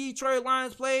time the Detroit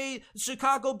Lions played the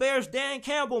Chicago Bears, Dan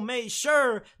Campbell made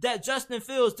sure that Justin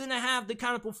Fields didn't have the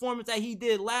kind of performance that he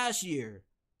did last year.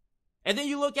 And then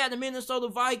you look at the Minnesota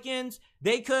Vikings,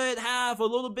 they could have a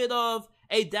little bit of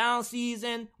a down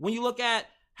season when you look at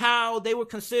how they were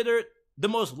considered the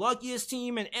most luckiest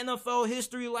team in NFL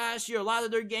history last year. A lot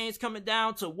of their games coming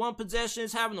down to one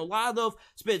possessions, having a lot of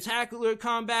spectacular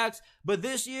comebacks. But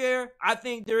this year, I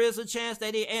think there is a chance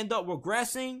that they end up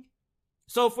regressing.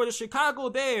 So for the Chicago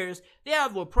Bears, they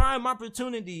have a prime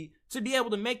opportunity to be able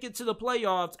to make it to the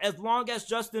playoffs as long as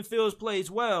Justin Fields plays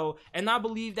well, and I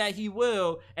believe that he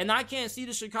will. And I can't see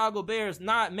the Chicago Bears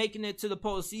not making it to the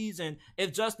postseason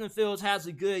if Justin Fields has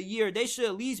a good year. They should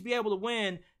at least be able to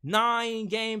win 9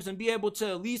 games and be able to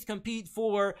at least compete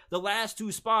for the last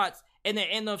 2 spots in the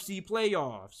NFC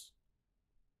playoffs.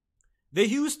 The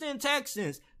Houston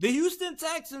Texans. The Houston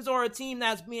Texans are a team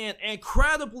that's being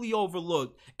incredibly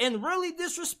overlooked and really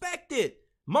disrespected.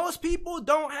 Most people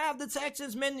don't have the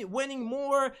Texans winning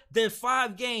more than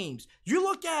 5 games. You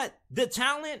look at the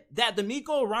talent that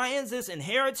DeMeco Ryans is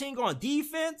inheriting on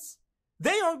defense,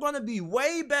 they are going to be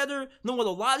way better than what a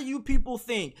lot of you people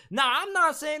think. Now, I'm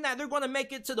not saying that they're going to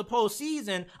make it to the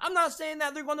postseason. I'm not saying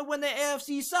that they're going to win the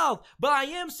AFC South. But I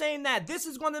am saying that this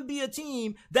is going to be a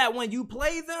team that when you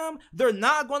play them, they're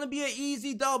not going to be an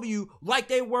easy W like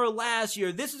they were last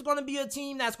year. This is going to be a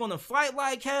team that's going to fight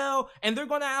like hell, and they're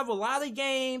going to have a lot of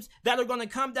games that are going to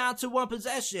come down to one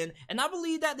possession. And I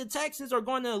believe that the Texans are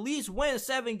going to at least win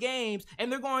 7 games,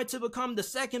 and they're going to become the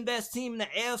second best team in the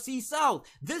AFC South.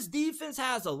 This defense defense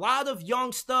has a lot of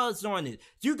young studs on it.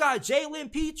 You got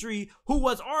Jalen Petrie, who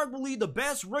was arguably the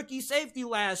best rookie safety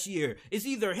last year. It's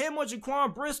either him or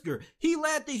Jaquan Brisker. He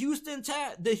led the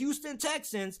Houston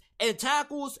Texans in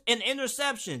tackles and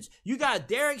interceptions. You got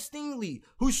Derek Stingley,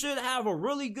 who should have a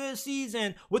really good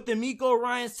season with D'Amico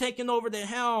Ryans taking over the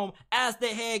helm as the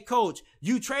head coach.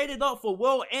 You traded up for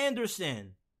Will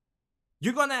Anderson.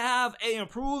 You're going to have an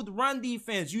improved run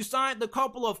defense. You signed a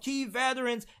couple of key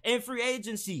veterans in free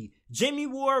agency. Jimmy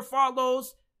Ward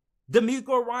follows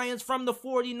D'Amico Ryans from the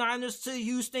 49ers to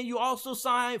Houston. You also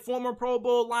signed former Pro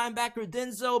Bowl linebacker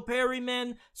Denzel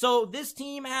Perryman. So this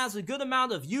team has a good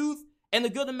amount of youth and a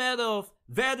good amount of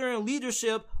veteran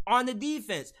leadership on the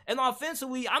defense. And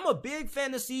offensively, I'm a big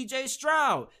fan of CJ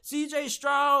Stroud. CJ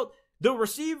Stroud, the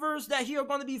receivers that he are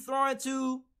going to be throwing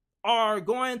to are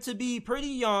going to be pretty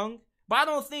young. But I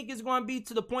don't think it's going to be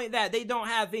to the point that they don't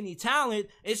have any talent.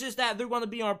 It's just that they're going to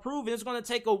be unproven. It's going to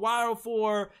take a while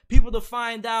for people to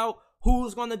find out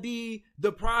who's going to be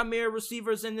the primary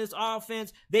receivers in this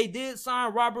offense. They did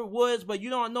sign Robert Woods, but you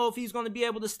don't know if he's going to be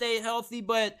able to stay healthy.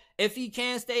 But if he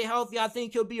can stay healthy, I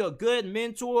think he'll be a good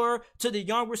mentor to the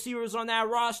young receivers on that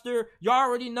roster. You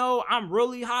already know I'm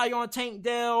really high on Tank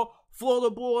Dell, Florida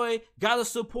boy. Got to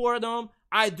support him.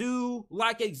 I do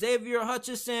like Xavier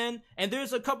Hutchinson, and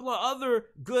there's a couple of other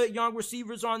good young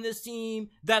receivers on this team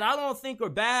that I don't think are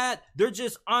bad. They're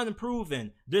just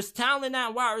unproven. There's talent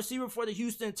at wide receiver for the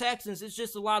Houston Texans. It's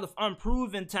just a lot of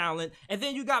unproven talent. And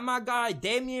then you got my guy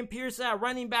Dameon Pierce at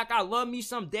running back. I love me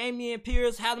some Dameon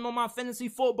Pierce. Had him on my fantasy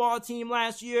football team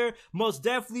last year. Most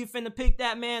definitely finna pick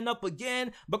that man up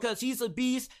again because he's a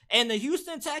beast. And the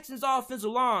Houston Texans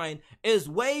offensive line is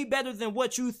way better than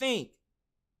what you think.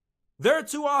 Their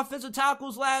two offensive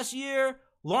tackles last year,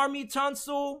 Laremy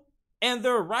Tunsil and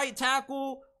their right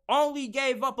tackle, only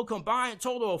gave up a combined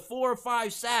total of 4 or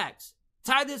 5 sacks.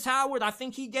 Titus Howard, I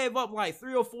think he gave up like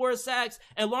 3 or 4 sacks,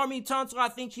 and Laremy Tunsil, I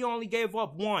think he only gave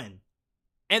up 1.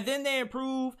 And then they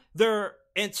improve their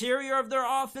interior of their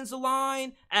offensive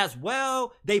line as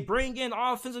well. They bring in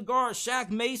offensive guard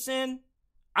Shaq Mason.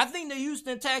 I think the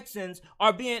Houston Texans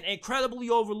are being incredibly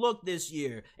overlooked this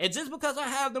year. And just because I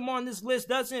have them on this list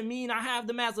doesn't mean I have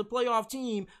them as a playoff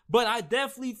team. But I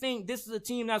definitely think this is a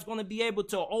team that's going to be able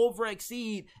to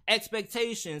over-exceed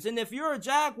expectations. And if you're a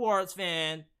Jaguars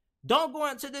fan, don't go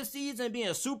into this season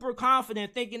being super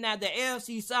confident thinking that the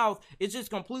AFC South is just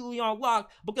completely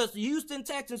unlocked, because the Houston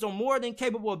Texans are more than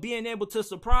capable of being able to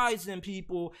surprise them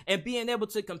people and being able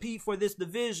to compete for this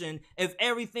division if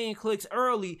everything clicks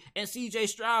early and CJ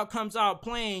Stroud comes out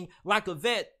playing like a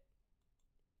vet.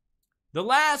 The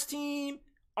last team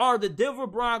are the Denver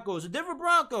Broncos. The Denver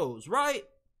Broncos, right?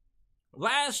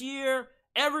 Last year,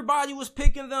 everybody was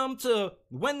picking them to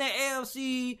win the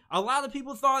AFC. A lot of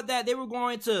people thought that they were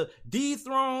going to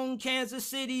dethrone Kansas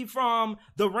City from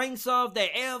the ranks of the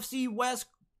AFC West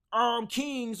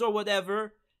Kings or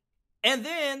whatever. And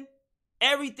then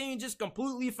everything just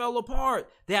completely fell apart.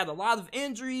 They had a lot of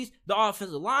injuries. The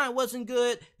offensive line wasn't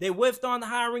good. They whiffed on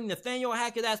hiring Nathaniel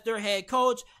Hackett as their head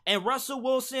coach. And Russell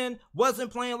Wilson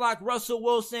wasn't playing like Russell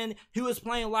Wilson. He was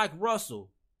playing like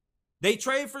Russell. They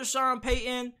traded for Sean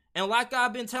Payton. And like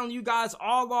I've been telling you guys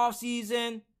all off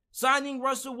season, signing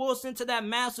Russell Wilson to that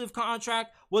massive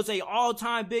contract was an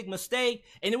all-time big mistake.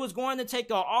 And it was going to take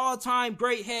an all-time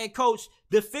great head coach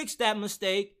to fix that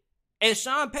mistake. And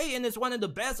Sean Payton is one of the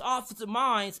best offensive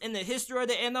minds in the history of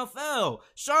the NFL.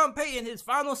 Sean Payton, his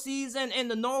final season in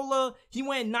the NOLA, he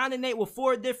went 9-8 with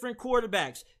 4 different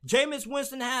quarterbacks. Jameis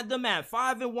Winston had them at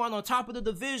 5-1 on top of the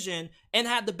division and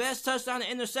had the best touchdown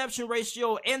to interception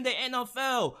ratio in the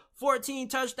NFL. 14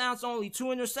 touchdowns, only 2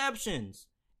 interceptions.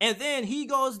 And then he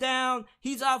goes down,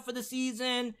 he's out for the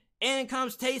season. In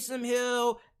comes Taysom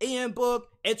Hill, Ian Book,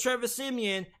 and Trevor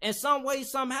Siemian. And some way,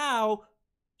 somehow,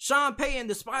 Sean Payton,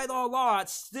 despite all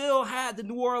odds, still had the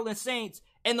New Orleans Saints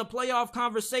in the playoff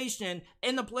conversation,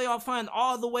 in the playoff hunt,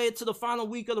 all the way to the final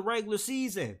week of the regular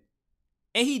season.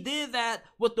 And he did that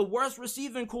with the worst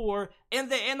receiving core in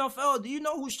the NFL. Do you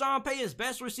know who Sean Payton's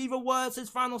best receiver was his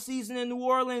final season in New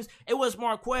Orleans? It was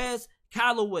Marquez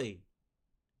Callaway.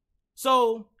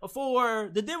 So, for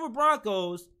the Denver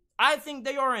Broncos, I think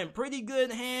they are in pretty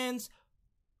good hands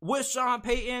with Sean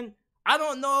Payton. I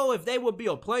don't know if they would be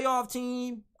a playoff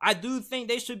team. I do think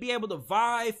they should be able to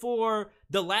vie for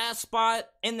the last spot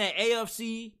in the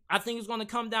AFC. I think it's going to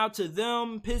come down to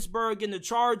them, Pittsburgh, and the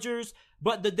Chargers.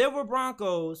 But the Denver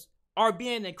Broncos are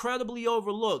being incredibly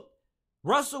overlooked.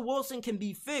 Russell Wilson can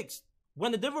be fixed.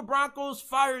 When the Denver Broncos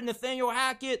fired Nathaniel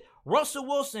Hackett, Russell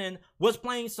Wilson was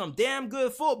playing some damn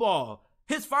good football.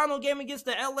 His final game against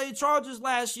the LA Chargers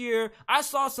last year, I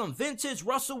saw some vintage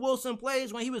Russell Wilson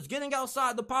plays when he was getting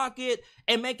outside the pocket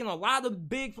and making a lot of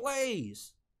big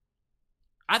plays.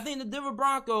 I think the Denver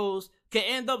Broncos can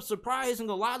end up surprising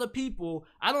a lot of people.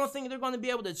 I don't think they're going to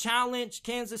be able to challenge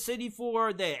Kansas City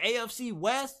for the AFC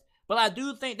West, but I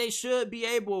do think they should be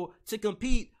able to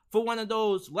compete for one of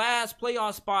those last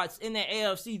playoff spots in the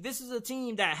AFC. This is a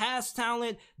team that has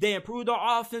talent. They improved their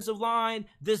offensive line.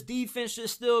 This defense should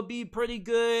still be pretty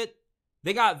good.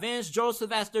 They got Vance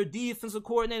Joseph as their defensive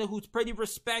coordinator, who's pretty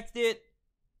respected.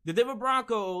 The Denver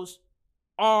Broncos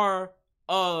are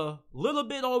a little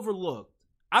bit overlooked.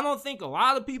 I don't think a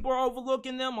lot of people are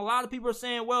overlooking them. A lot of people are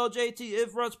saying, well, JT,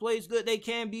 if Russ plays good, they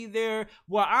can be there.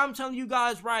 Well, I'm telling you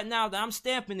guys right now that I'm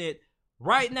stamping it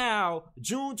right now,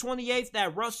 June 28th,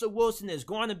 that Russell Wilson is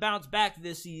going to bounce back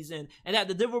this season and that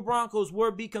the Denver Broncos will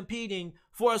be competing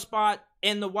for a spot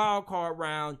in the wild card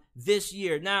round this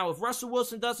year. Now, if Russell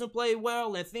Wilson doesn't play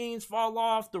well and things fall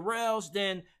off the rails,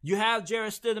 then you have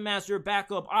Jarrett Stidham as your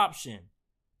backup option.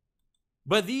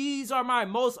 But these are my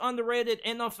most underrated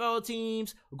NFL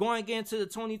teams going into the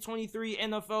 2023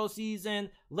 NFL season.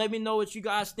 Let me know what you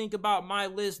guys think about my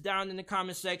list down in the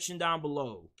comment section down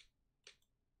below.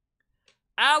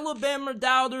 Alabama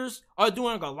doubters are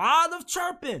doing a lot of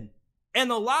chirping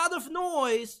and a lot of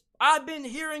noise I've been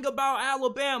hearing about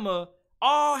Alabama.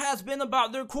 All has been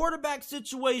about their quarterback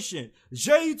situation.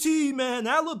 JT, man,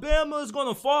 Alabama is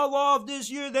going to fall off this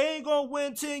year. They ain't going to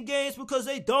win 10 games because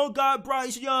they don't got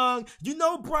Bryce Young. You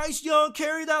know Bryce Young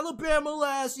carried Alabama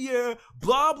last year.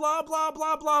 Blah, blah, blah,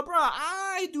 blah, blah, blah.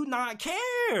 I do not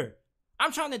care.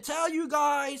 I'm trying to tell you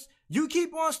guys, you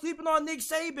keep on sleeping on Nick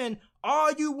Saban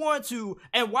all you want to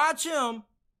and watch him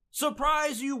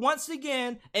surprise you once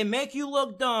again and make you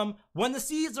look dumb when the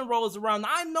season rolls around.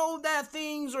 I know that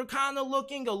things are kind of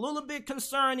looking a little bit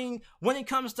concerning when it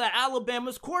comes to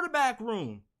Alabama's quarterback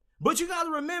room. But you got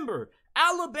to remember,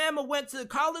 Alabama went to the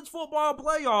college football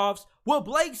playoffs with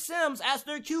Blake Sims as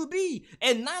their QB.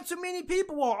 And not too many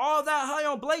people are all that high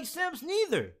on Blake Sims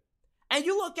neither. And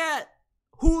you look at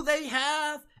who they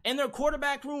have in their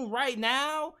quarterback room right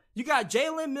now. You got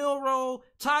Jalen Milroe,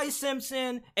 Ty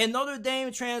Simpson, and Notre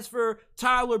Dame transfer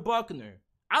Tyler Buckner.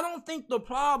 I don't think the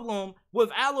problem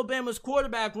with Alabama's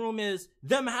quarterback room is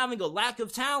them having a lack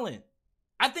of talent.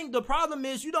 I think the problem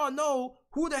is you don't know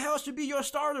who the hell should be your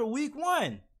starter week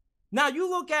one. Now, you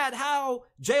look at how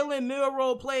Jalen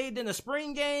Milroe played in the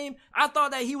spring game. I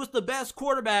thought that he was the best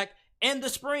quarterback in the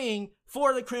spring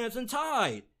for the Crimson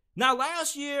Tide. Now,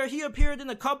 last year, he appeared in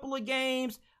a couple of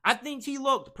games. I think he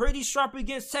looked pretty sharp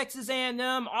against Texas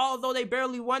A&M, although they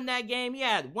barely won that game. He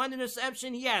had 1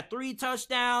 interception, he had 3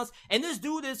 touchdowns, and this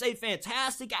dude is a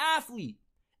fantastic athlete.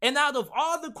 And out of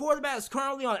all the quarterbacks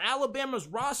currently on Alabama's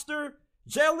roster,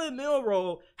 Jalen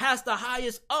Milroe has the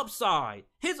highest upside.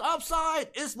 His upside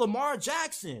is Lamar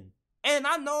Jackson. And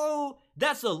I know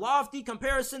that's a lofty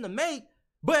comparison to make,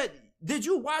 but did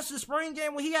you watch the spring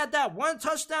game when he had that 1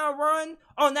 touchdown run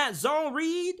on that zone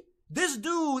read? This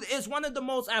dude is one of the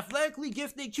most athletically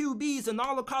gifted QBs in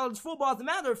all of college football. As a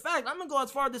matter of fact, I'm going to go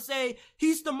as far as to say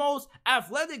he's the most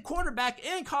athletic quarterback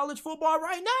in college football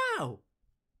right now.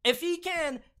 If he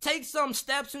can take some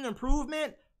steps in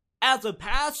improvement as a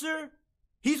passer,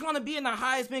 he's going to be in the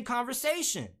Heisman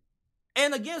conversation.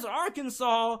 And against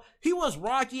Arkansas, he was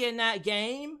rocky in that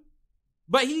game,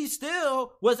 but he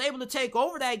still was able to take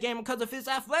over that game because of his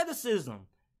athleticism.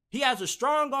 He has a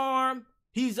strong arm.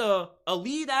 He's a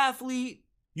elite athlete.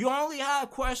 You only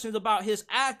have questions about his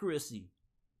accuracy.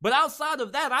 But outside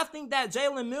of that, I think that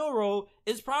Jalen Milroe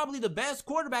is probably the best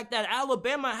quarterback that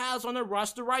Alabama has on their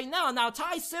roster right now. Now,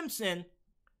 Ty Simpson,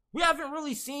 we haven't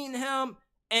really seen him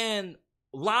in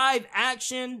live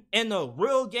action in a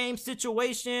real game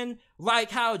situation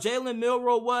like how Jalen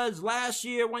Milroe was last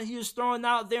year when he was thrown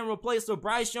out there and replaced with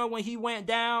Bryce Young when he went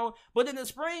down. But in the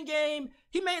spring game,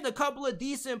 he made a couple of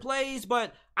decent plays,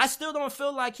 but I still don't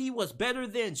feel like he was better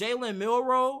than Jalen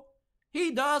Milroe.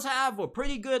 He does have a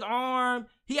pretty good arm.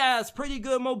 He has pretty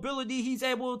good mobility. He's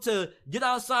able to get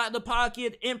outside the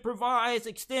pocket, improvise,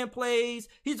 extend plays.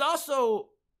 He's also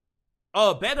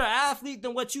a better athlete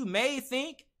than what you may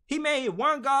think. He made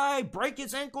one guy break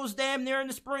his ankles damn near in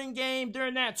the spring game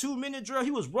during that 2-minute drill. He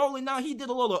was rolling out. He did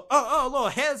a little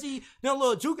hezzy, then a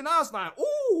little juke, and I was like,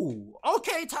 ooh,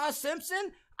 okay, Ty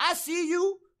Simpson. I see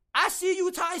you. I see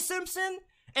you, Ty Simpson.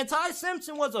 And Ty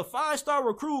Simpson was a 5-star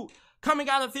recruit coming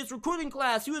out of his recruiting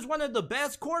class. He was one of the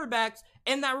best quarterbacks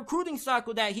in that recruiting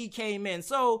cycle that he came in.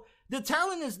 So the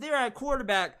talent is there at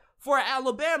quarterback for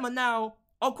Alabama. Now,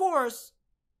 of course,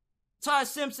 Ty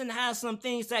Simpson has some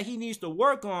things that he needs to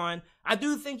work on. I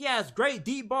do think he has great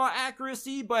deep ball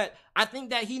accuracy, but I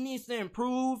think that he needs to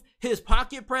improve his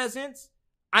pocket presence.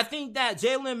 I think that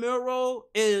Jalen Milroe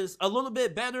is a little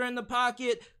bit better in the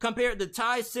pocket compared to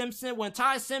Ty Simpson. When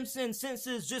Ty Simpson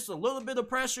senses just a little bit of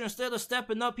pressure, instead of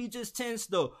stepping up, he just tends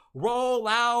to roll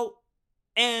out.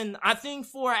 And I think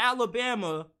for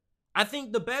Alabama, I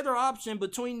think the better option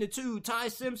between the two, Ty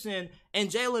Simpson and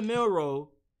Jalen Milroe,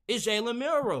 is Jalen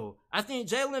Milroe. I think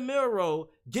Jalen Milroe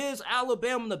gives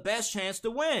Alabama the best chance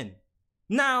to win.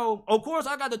 Now, of course,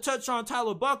 I got to touch on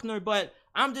Tyler Buchner, but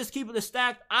I'm just keeping it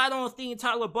stacked. I don't think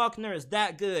Tyler Buchner is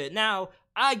that good. Now,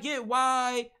 I get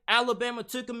why Alabama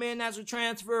took him in as a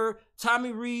transfer.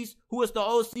 Tommy Rees, who is the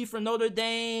OC for Notre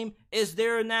Dame, is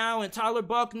there now, and Tyler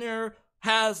Buchner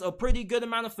has a pretty good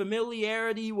amount of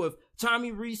familiarity with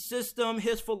Tommy Rees' system,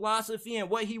 his philosophy, and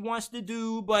what he wants to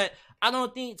do, but I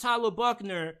don't think Tyler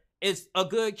Buchner is a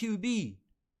good QB.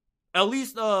 At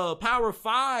least a Power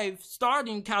 5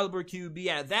 starting caliber QB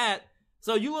at that.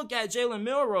 So you look at Jalen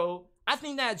Milroe, I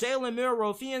think that Jalen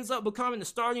Milroe, if he ends up becoming the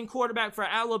starting quarterback for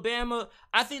Alabama,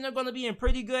 I think they're going to be in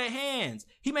pretty good hands.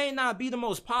 He may not be the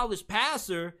most polished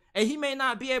passer, and he may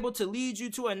not be able to lead you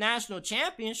to a national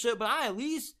championship, but I at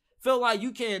least feel like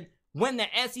you can win the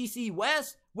SEC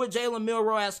West with Jalen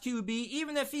Milroe as QB,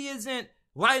 even if he isn't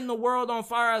lighting the world on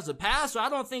fire as a passer. I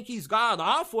don't think he's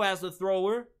god-awful as a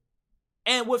thrower.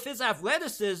 And with his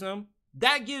athleticism,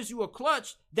 that gives you a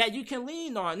clutch that you can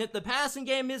lean on. And if the passing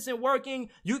game isn't working,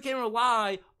 you can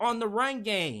rely on the run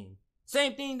game.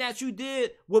 Same thing that you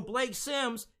did with Blake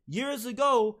Sims years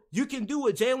ago, you can do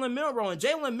with Jalen Milroe. And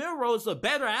Jalen Milroe is a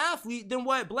better athlete than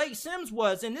what Blake Sims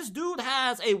was. And this dude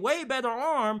has a way better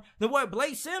arm than what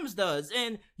Blake Sims does.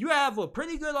 And you have a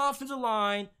pretty good offensive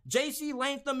line. J.C.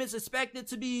 Latham is expected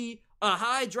to be a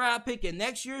high draft pick in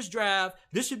next year's draft.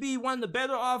 This should be one of the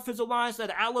better offensive lines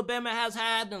that Alabama has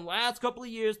had in the last couple of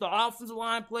years. The offensive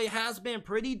line play has been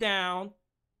pretty down.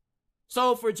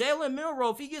 So for Jalen Milroe,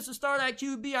 if he gets to start at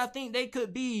QB, I think they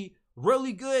could be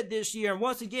really good this year. And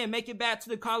once again, make it back to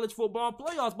the college football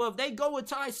playoffs. But if they go with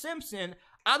Ty Simpson,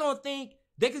 I don't think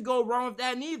they could go wrong with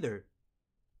that neither.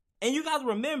 And you got to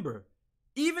remember,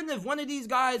 even if one of these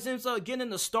guys ends up getting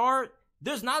the start,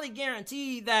 there's not a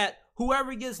guarantee that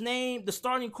whoever gets named the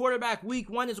starting quarterback week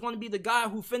 1 is going to be the guy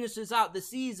who finishes out the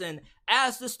season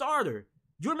as the starter.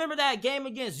 You remember that game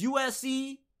against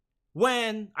USC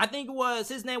when I think it was,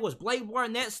 his name was Blake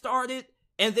Barnett started,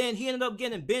 and then he ended up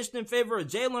getting benched in favor of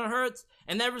Jalen Hurts,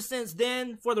 and ever since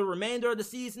then, for the remainder of the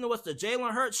season, it was the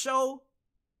Jalen Hurts show.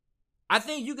 I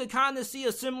think you could kind of see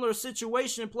a similar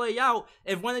situation play out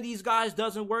if one of these guys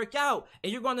doesn't work out.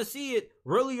 And you're going to see it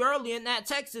really early in that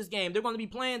Texas game. They're going to be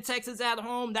playing Texas at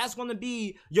home. That's going to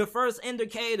be your first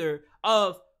indicator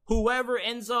of whoever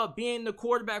ends up being the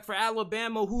quarterback for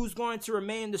Alabama, who's going to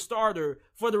remain the starter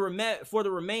for the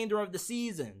remainder of the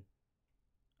season.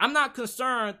 I'm not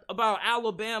concerned about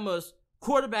Alabama's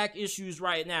quarterback issues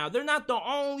right now. They're not the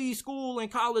only school in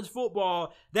college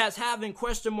football that's having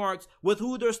question marks with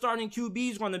who their starting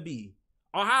QB is going to be.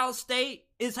 Ohio State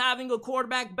is having a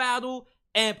quarterback battle,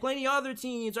 and plenty of other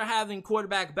teams are having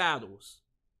quarterback battles.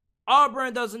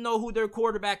 Auburn doesn't know who their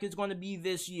quarterback is going to be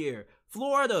this year.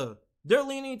 Florida, they're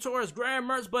leaning towards Graham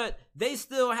Mertz, but they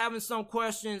still having some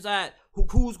questions at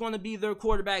who's going to be their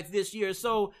quarterback this year.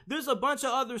 So there's a bunch of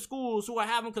other schools who are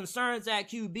having concerns at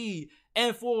QB.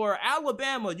 And for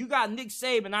Alabama, you got Nick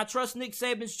Saban. I trust Nick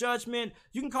Saban's judgment.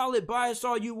 You can call it bias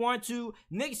all you want to.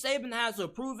 Nick Saban has a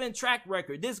proven track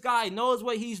record. This guy knows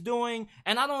what he's doing.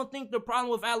 And I don't think the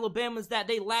problem with Alabama is that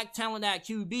they lack talent at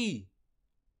QB.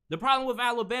 The problem with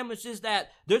Alabama is just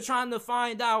that they're trying to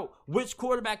find out which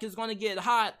quarterback is going to get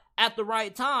hot at the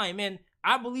right time. And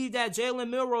I believe that Jalen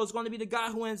Milroe is going to be the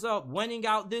guy who ends up winning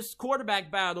out this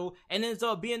quarterback battle and ends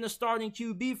up being the starting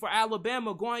QB for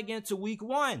Alabama going into week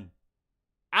 1.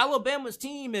 Alabama's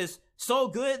team is so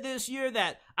good this year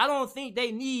that I don't think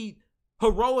they need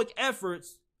heroic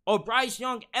efforts or Bryce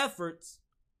Young efforts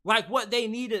like what they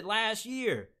needed last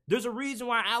year. There's a reason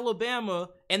why Alabama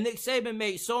and Nick Saban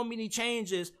made so many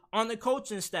changes on the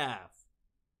coaching staff.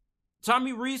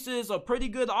 Tommy Rees is a pretty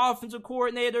good offensive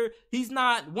coordinator. He's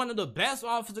not one of the best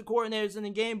offensive coordinators in the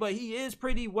game, but he is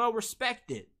pretty well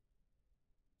respected.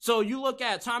 So you look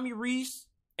at Tommy Rees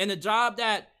and the job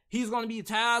that he's going to be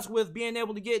tasked with being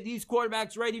able to get these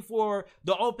quarterbacks ready for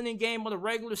the opening game of the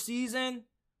regular season.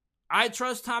 I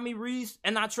trust Tommy Rees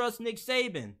and I trust Nick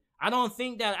Saban. I don't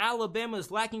think that Alabama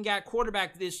is lacking at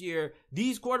quarterback this year.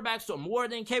 These quarterbacks are more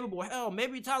than capable. Hell,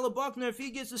 maybe Tyler Buchner, if he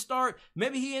gets a start,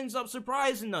 maybe he ends up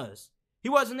surprising us. He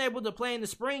wasn't able to play in the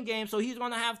spring game, so he's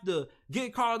going to have to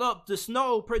get caught up to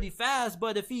snow pretty fast.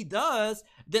 But if he does,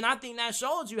 then I think that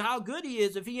shows you how good he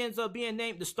is if he ends up being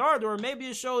named the starter. Or maybe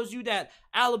it shows you that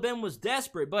Alabama was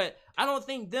desperate. But I don't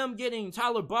think them getting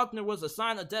Tyler Buchner was a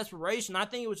sign of desperation. I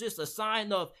think it was just a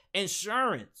sign of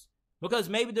insurance, because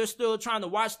maybe they're still trying to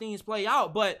watch things play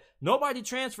out. But nobody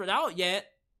transferred out yet.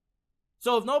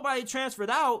 So if nobody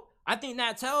transferred out, I think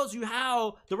that tells you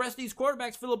how the rest of these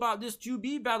quarterbacks feel about this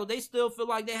QB battle. They still feel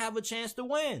like they have a chance to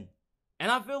win.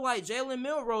 And I feel like Jalen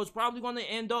Milroe is probably going to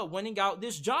end up winning out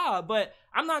this job. But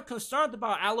I'm not concerned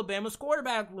about Alabama's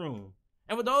quarterback room.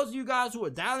 And for those of you guys who are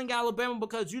doubting Alabama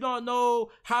because you don't know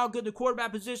how good the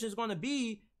quarterback position is going to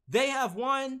be, they have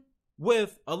won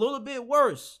with a little bit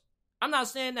worse. I'm not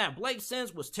saying that Blake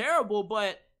Sims was terrible,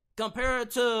 but compared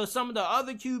to some of the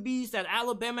other QBs that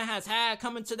Alabama has had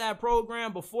coming to that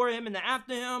program before him and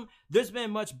after him, there's been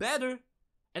much better.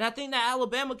 And I think that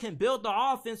Alabama can build the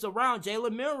offense around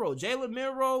Jalen Milroe. Jalen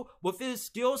Milroe, with his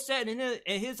skill set and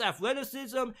his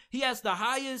athleticism, he has the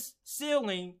highest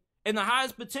ceiling and the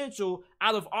highest potential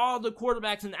out of all the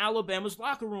quarterbacks in Alabama's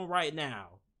locker room right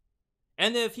now.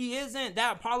 And if he isn't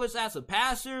that polished as a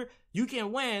passer, you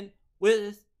can win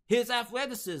with his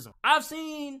athleticism. I've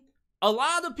seen a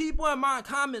lot of people in my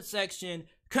comment section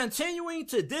continuing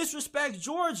to disrespect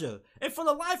Georgia. And for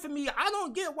the life of me, I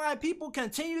don't get why people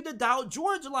continue to doubt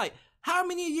Georgia. Like, how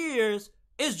many years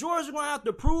is Georgia going to have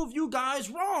to prove you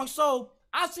guys wrong? So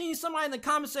I've seen somebody in the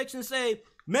comment section say,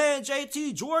 man,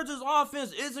 JT, Georgia's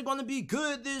offense isn't going to be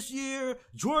good this year.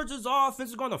 Georgia's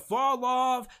offense is going to fall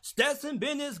off. Stetson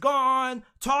Bennett's gone.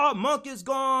 Todd Monk is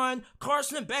gone.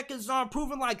 Carson Beck is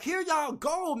unproven. Like, here y'all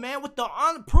go, man, with the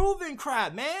unproven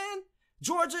crap, man.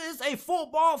 Georgia is a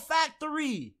football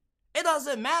factory. It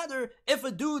doesn't matter if a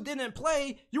dude didn't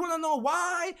play. You want to know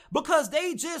why? Because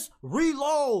they just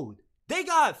reload. They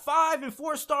got 5- and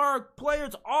 4-star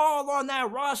players all on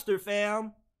that roster,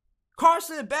 fam.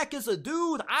 Carson Beck is a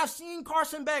dude. I've seen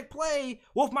Carson Beck play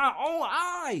with my own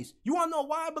eyes. You want to know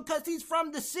why? Because he's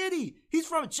from the city. He's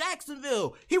from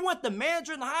Jacksonville. He went to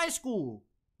Mandarin High School.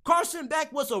 Carson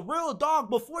Beck was a real dog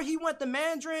before he went to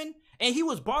Mandarin, and he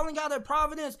was balling out at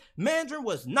Providence. Mandarin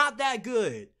was not that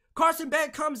good. Carson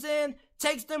Beck comes in,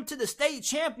 takes them to the state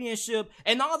championship,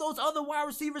 and all those other wide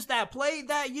receivers that played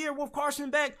that year with Carson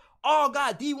Beck all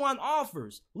got D1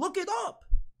 offers. Look it up.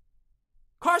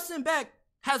 Carson Beck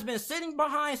has been sitting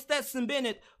behind Stetson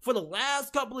Bennett for the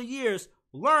last couple of years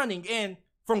learning, and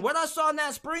from what I saw in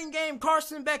that spring game,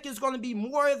 Carson Beck is going to be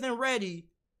more than ready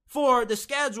for the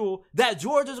schedule that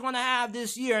Georgia's going to have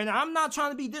this year. And I'm not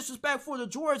trying to be disrespectful to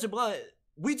Georgia, but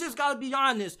we just got to be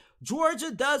honest.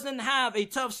 Georgia doesn't have a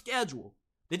tough schedule.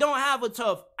 They don't have a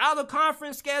tough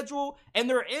out-of-conference schedule, and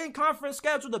their in-conference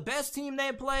schedule, the best team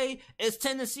they play is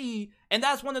Tennessee, and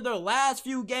that's one of their last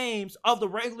few games of the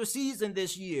regular season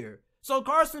this year. So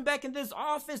Carson Beck in this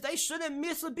offense, they shouldn't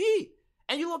miss a beat.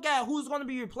 And you look at who's going to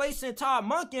be replacing Todd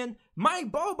Monken, Mike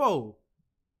Bobo.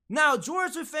 Now,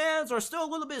 Georgia fans are still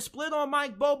a little bit split on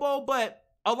Mike Bobo, but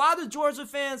a lot of Georgia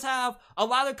fans have a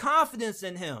lot of confidence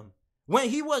in him. When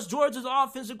he was Georgia's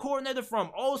offensive coordinator from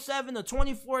 2007 to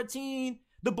 2014,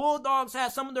 the Bulldogs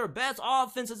had some of their best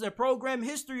offenses in program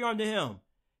history under him.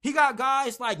 He got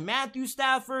guys like Matthew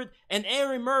Stafford and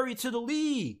Aaron Murray to the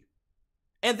league.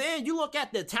 And then you look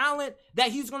at the talent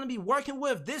that he's going to be working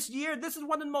with this year. This is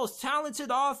one of the most talented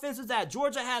offenses that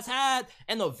Georgia has had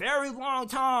in a very long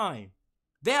time.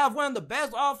 They have one of the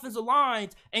best offensive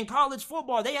lines in college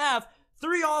football. They have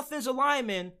 3 offensive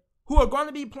linemen who are going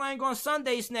to be playing on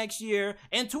Sundays next year,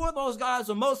 and 2 of those guys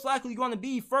are most likely going to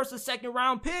be 1st and 2nd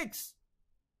round picks.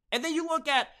 And then you look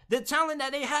at the talent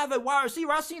that they have at wide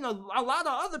receiver. I've seen a lot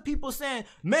of other people saying,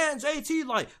 man, JT,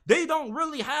 like, they don't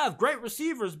really have great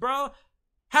receivers, bro.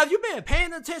 Have you been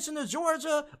paying attention to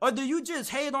Georgia, or do you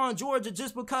just hate on Georgia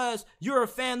just because you're a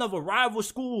fan of a rival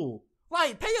school?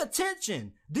 Like, pay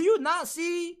attention. Do you not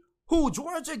see who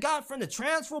Georgia got from the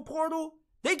transfer portal?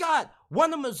 They got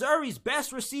one of Missouri's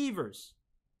best receivers,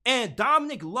 and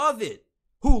Dominic Lovett,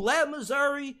 who led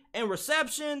Missouri in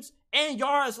receptions and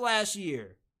yards last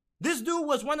year. This dude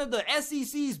was one of the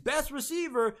SEC's best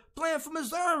receiver playing for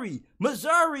Missouri.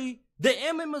 The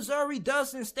M in Missouri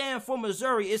doesn't stand for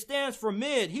Missouri. It stands for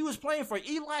mid. He was playing for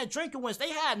Eli Drinkowitz. They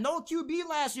had no QB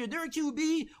last year. Their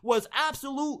QB was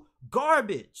absolute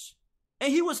garbage.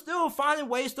 And he was still finding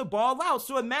ways to ball out.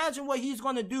 So imagine what he's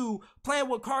going to do playing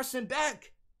with Carson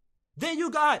Beck. Then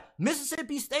you got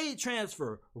Mississippi State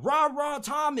transfer, Raw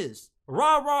Thomas.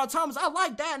 Raw Thomas. I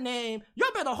like that name. Y'all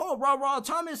better hope Raw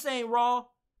Thomas ain't raw.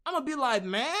 I'm going to be like,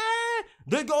 man,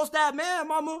 there goes that man,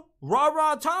 mama.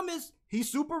 Raw Thomas.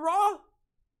 He's super raw.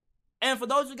 And for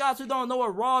those of you guys who don't know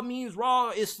what raw means,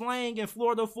 raw is slang in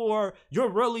Florida for you're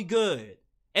really good.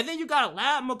 And then you got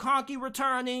Lad McConkey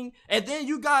returning. And then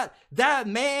you got that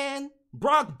man,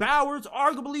 Brock Bowers,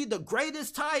 arguably the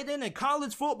greatest tight end in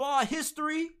college football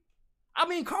history. I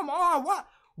mean, come on.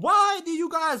 Why do you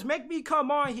guys make me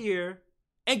come on here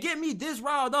and get me this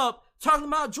riled up talking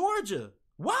about Georgia?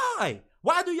 Why?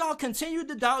 Why do y'all continue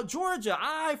to doubt Georgia?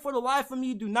 I, for the life of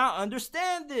me, do not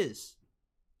understand this.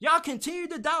 Y'all continue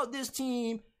to doubt this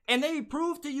team, and they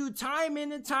prove to you time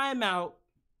in and time out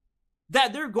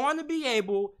that they're going to be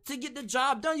able to get the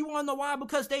job done. You want to know why?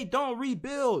 Because they don't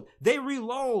rebuild. They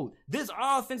reload. This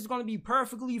offense is going to be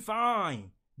perfectly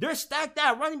fine. They're stacked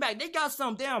at running back. They got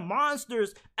some damn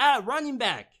monsters at running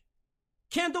back.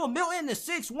 Kendall Milton is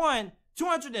 6'1",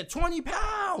 220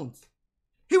 pounds.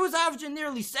 He was averaging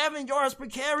nearly 7 yards per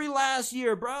carry last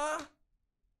year, bruh.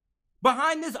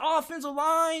 Behind this offensive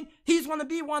line, he's going to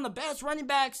be one of the best running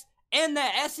backs in the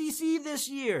SEC this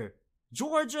year.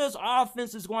 Georgia's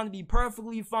offense is going to be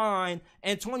perfectly fine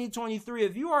in 2023.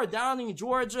 If you are doubting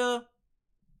Georgia,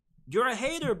 you're a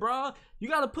hater, bro. You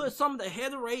got to put some of the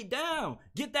haterade down.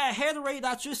 Get that haterade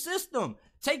out your system.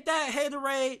 Take that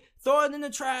haterade, throw it in the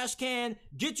trash can,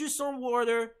 get you some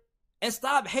water, and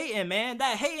stop hating, man.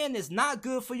 That hating is not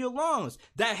good for your lungs.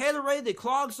 That haterade that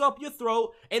clogs up your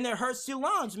throat and it hurts your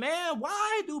lungs, man.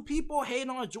 Why do people hate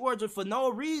on Georgia for no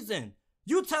reason?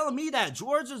 You telling me that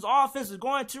Georgia's offense is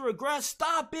going to regress?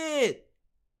 Stop it.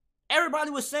 Everybody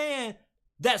was saying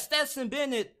that Stetson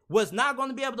Bennett was not going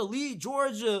to be able to lead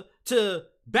Georgia to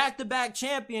back-to-back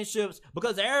championships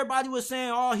because everybody was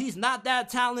saying, oh, he's not that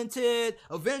talented.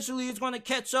 Eventually, he's going to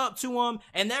catch up to him.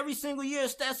 And every single year,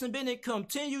 Stetson Bennett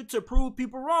continued to prove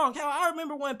people wrong. Hell, I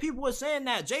remember when people were saying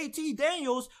that JT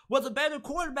Daniels was a better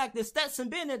quarterback than Stetson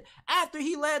Bennett after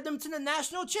he led them to the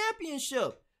national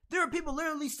championship. There are people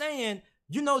literally saying,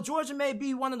 you know, Georgia may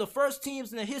be one of the first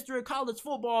teams in the history of college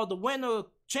football to win a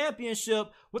championship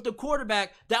with a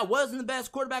quarterback that wasn't the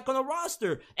best quarterback on the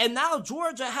roster. And now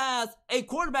Georgia has a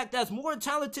quarterback that's more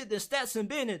talented than Stetson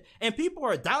Bennett, and people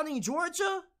are doubting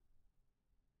Georgia?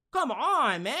 Come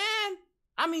on, man.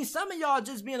 I mean, some of y'all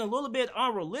just being a little bit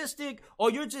unrealistic,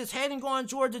 or you're just hating on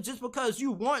Georgia just because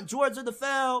you want Georgia to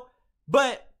fail.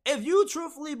 But if you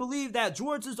truthfully believe that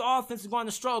Georgia's offense is going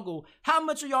to struggle, how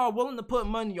much are y'all willing to put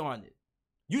money on it?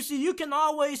 You see, you can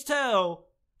always tell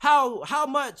how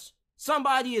much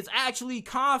somebody is actually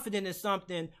confident in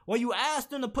something when you ask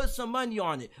them to put some money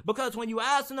on it. Because when you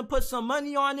ask them to put some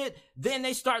money on it, then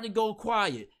they start to go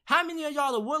quiet. How many of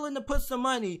y'all are willing to put some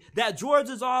money that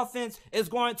Georgia's offense is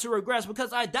going to regress?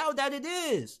 Because I doubt that it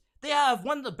is. They have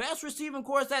one of the best receiving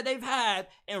corps that they've had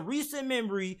in recent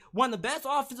memory, one of the best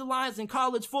offensive lines in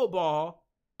college football,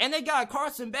 and they got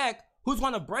Carson Beck, who's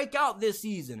going to break out this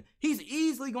season. He's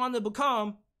easily going to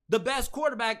become the best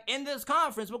quarterback in this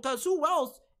conference, because who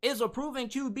else is a proven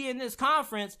QB in this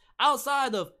conference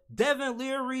outside of Devin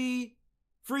Leary,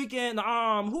 freaking,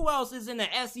 who else is in the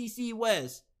SEC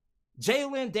West?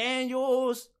 Jalen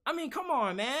Daniels. I mean, come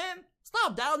on, man.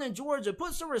 Stop doubting Georgia.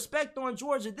 Put some respect on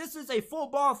Georgia. This is a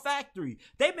football factory.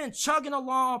 They've been chugging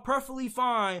along perfectly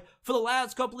fine for the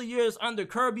last couple of years under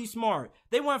Kirby Smart.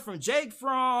 They went from Jake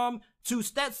Fromm to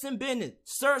Stetson Bennett,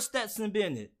 Sir Stetson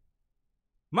Bennett.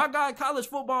 My guy, College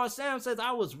Football Sam, says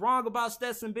I was wrong about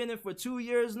Stetson Bennett for 2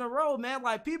 years in a row, man.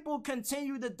 Like, people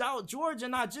continue to doubt Georgia,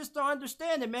 and I just don't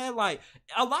understand it, man. Like,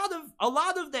 a lot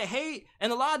of the hate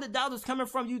and a lot of the doubt is coming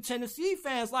from you Tennessee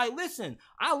fans. Like, listen,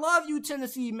 I love you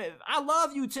Tennessee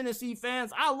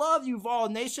fans. I love you Vol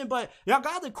Nation, but y'all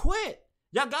gotta quit.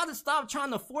 Y'all gotta stop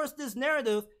trying to force this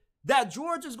narrative that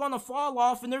Georgia's going to fall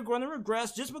off and they're going to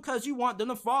regress just because you want them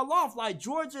to fall off. Like,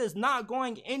 Georgia is not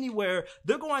going anywhere.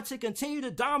 They're going to continue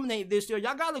to dominate this year.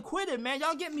 Y'all got to quit it, man.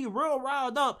 Y'all get me real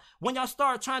riled up when y'all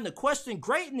start trying to question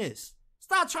greatness.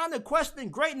 Stop trying to question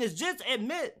greatness. Just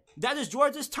admit that it's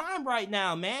Georgia's time right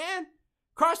now, man.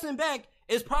 Carson Beck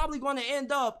is probably going to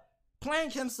end up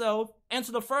playing himself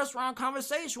into the first round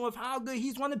conversation with how good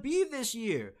he's going to be this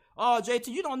year. Oh, JT,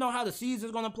 you don't know how the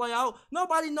season's going to play out.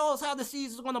 Nobody knows how the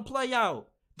season's going to play out.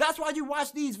 That's why you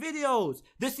watch these videos,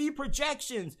 to see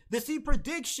projections, to see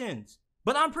predictions.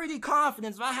 But I'm pretty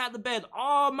confident if I had to bet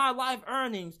all my life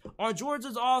earnings on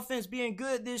Georgia's offense being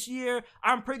good this year,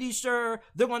 I'm pretty sure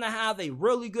they're going to have a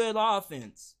really good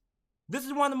offense. This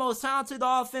is one of the most talented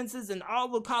offenses in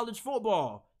all of college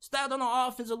football. Stacked on the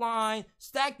offensive line,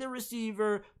 stacked the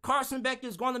receiver. Carson Beck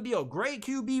is going to be a great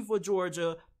QB for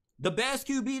Georgia. The best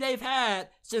QB they've had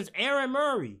since Aaron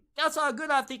Murray. That's how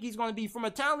good I think he's going to be. From a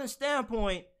talent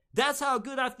standpoint, that's how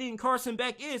good I think Carson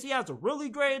Beck is. He has a really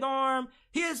great arm.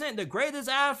 He isn't the greatest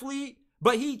athlete,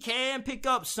 but he can pick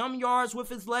up some yards with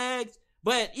his legs.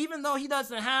 But even though he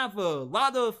doesn't have a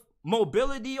lot of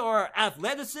mobility or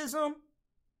athleticism,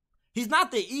 he's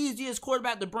not the easiest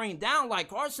quarterback to bring down. Like,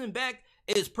 Carson Beck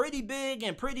is pretty big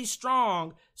and pretty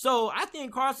strong. So I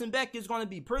think Carson Beck is going to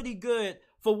be pretty good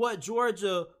for what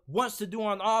Georgia wants to do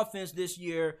on offense this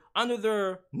year under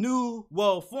their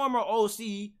former OC,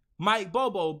 Mike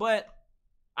Bobo. But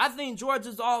I think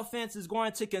Georgia's offense is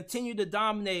going to continue to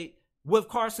dominate with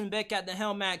Carson Beck at the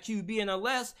helm at QB. And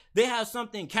unless they have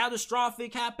something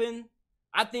catastrophic happen,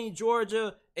 I think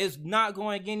Georgia is not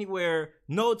going anywhere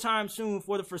no time soon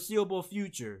for the foreseeable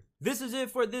future. This is it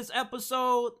for this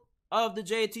episode of the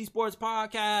JT Sports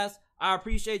Podcast. I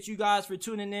appreciate you guys for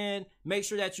tuning in. Make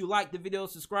sure that you like the video,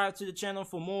 subscribe to the channel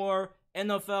for more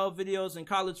NFL videos and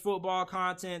college football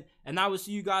content. And I will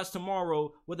see you guys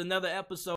tomorrow with another episode.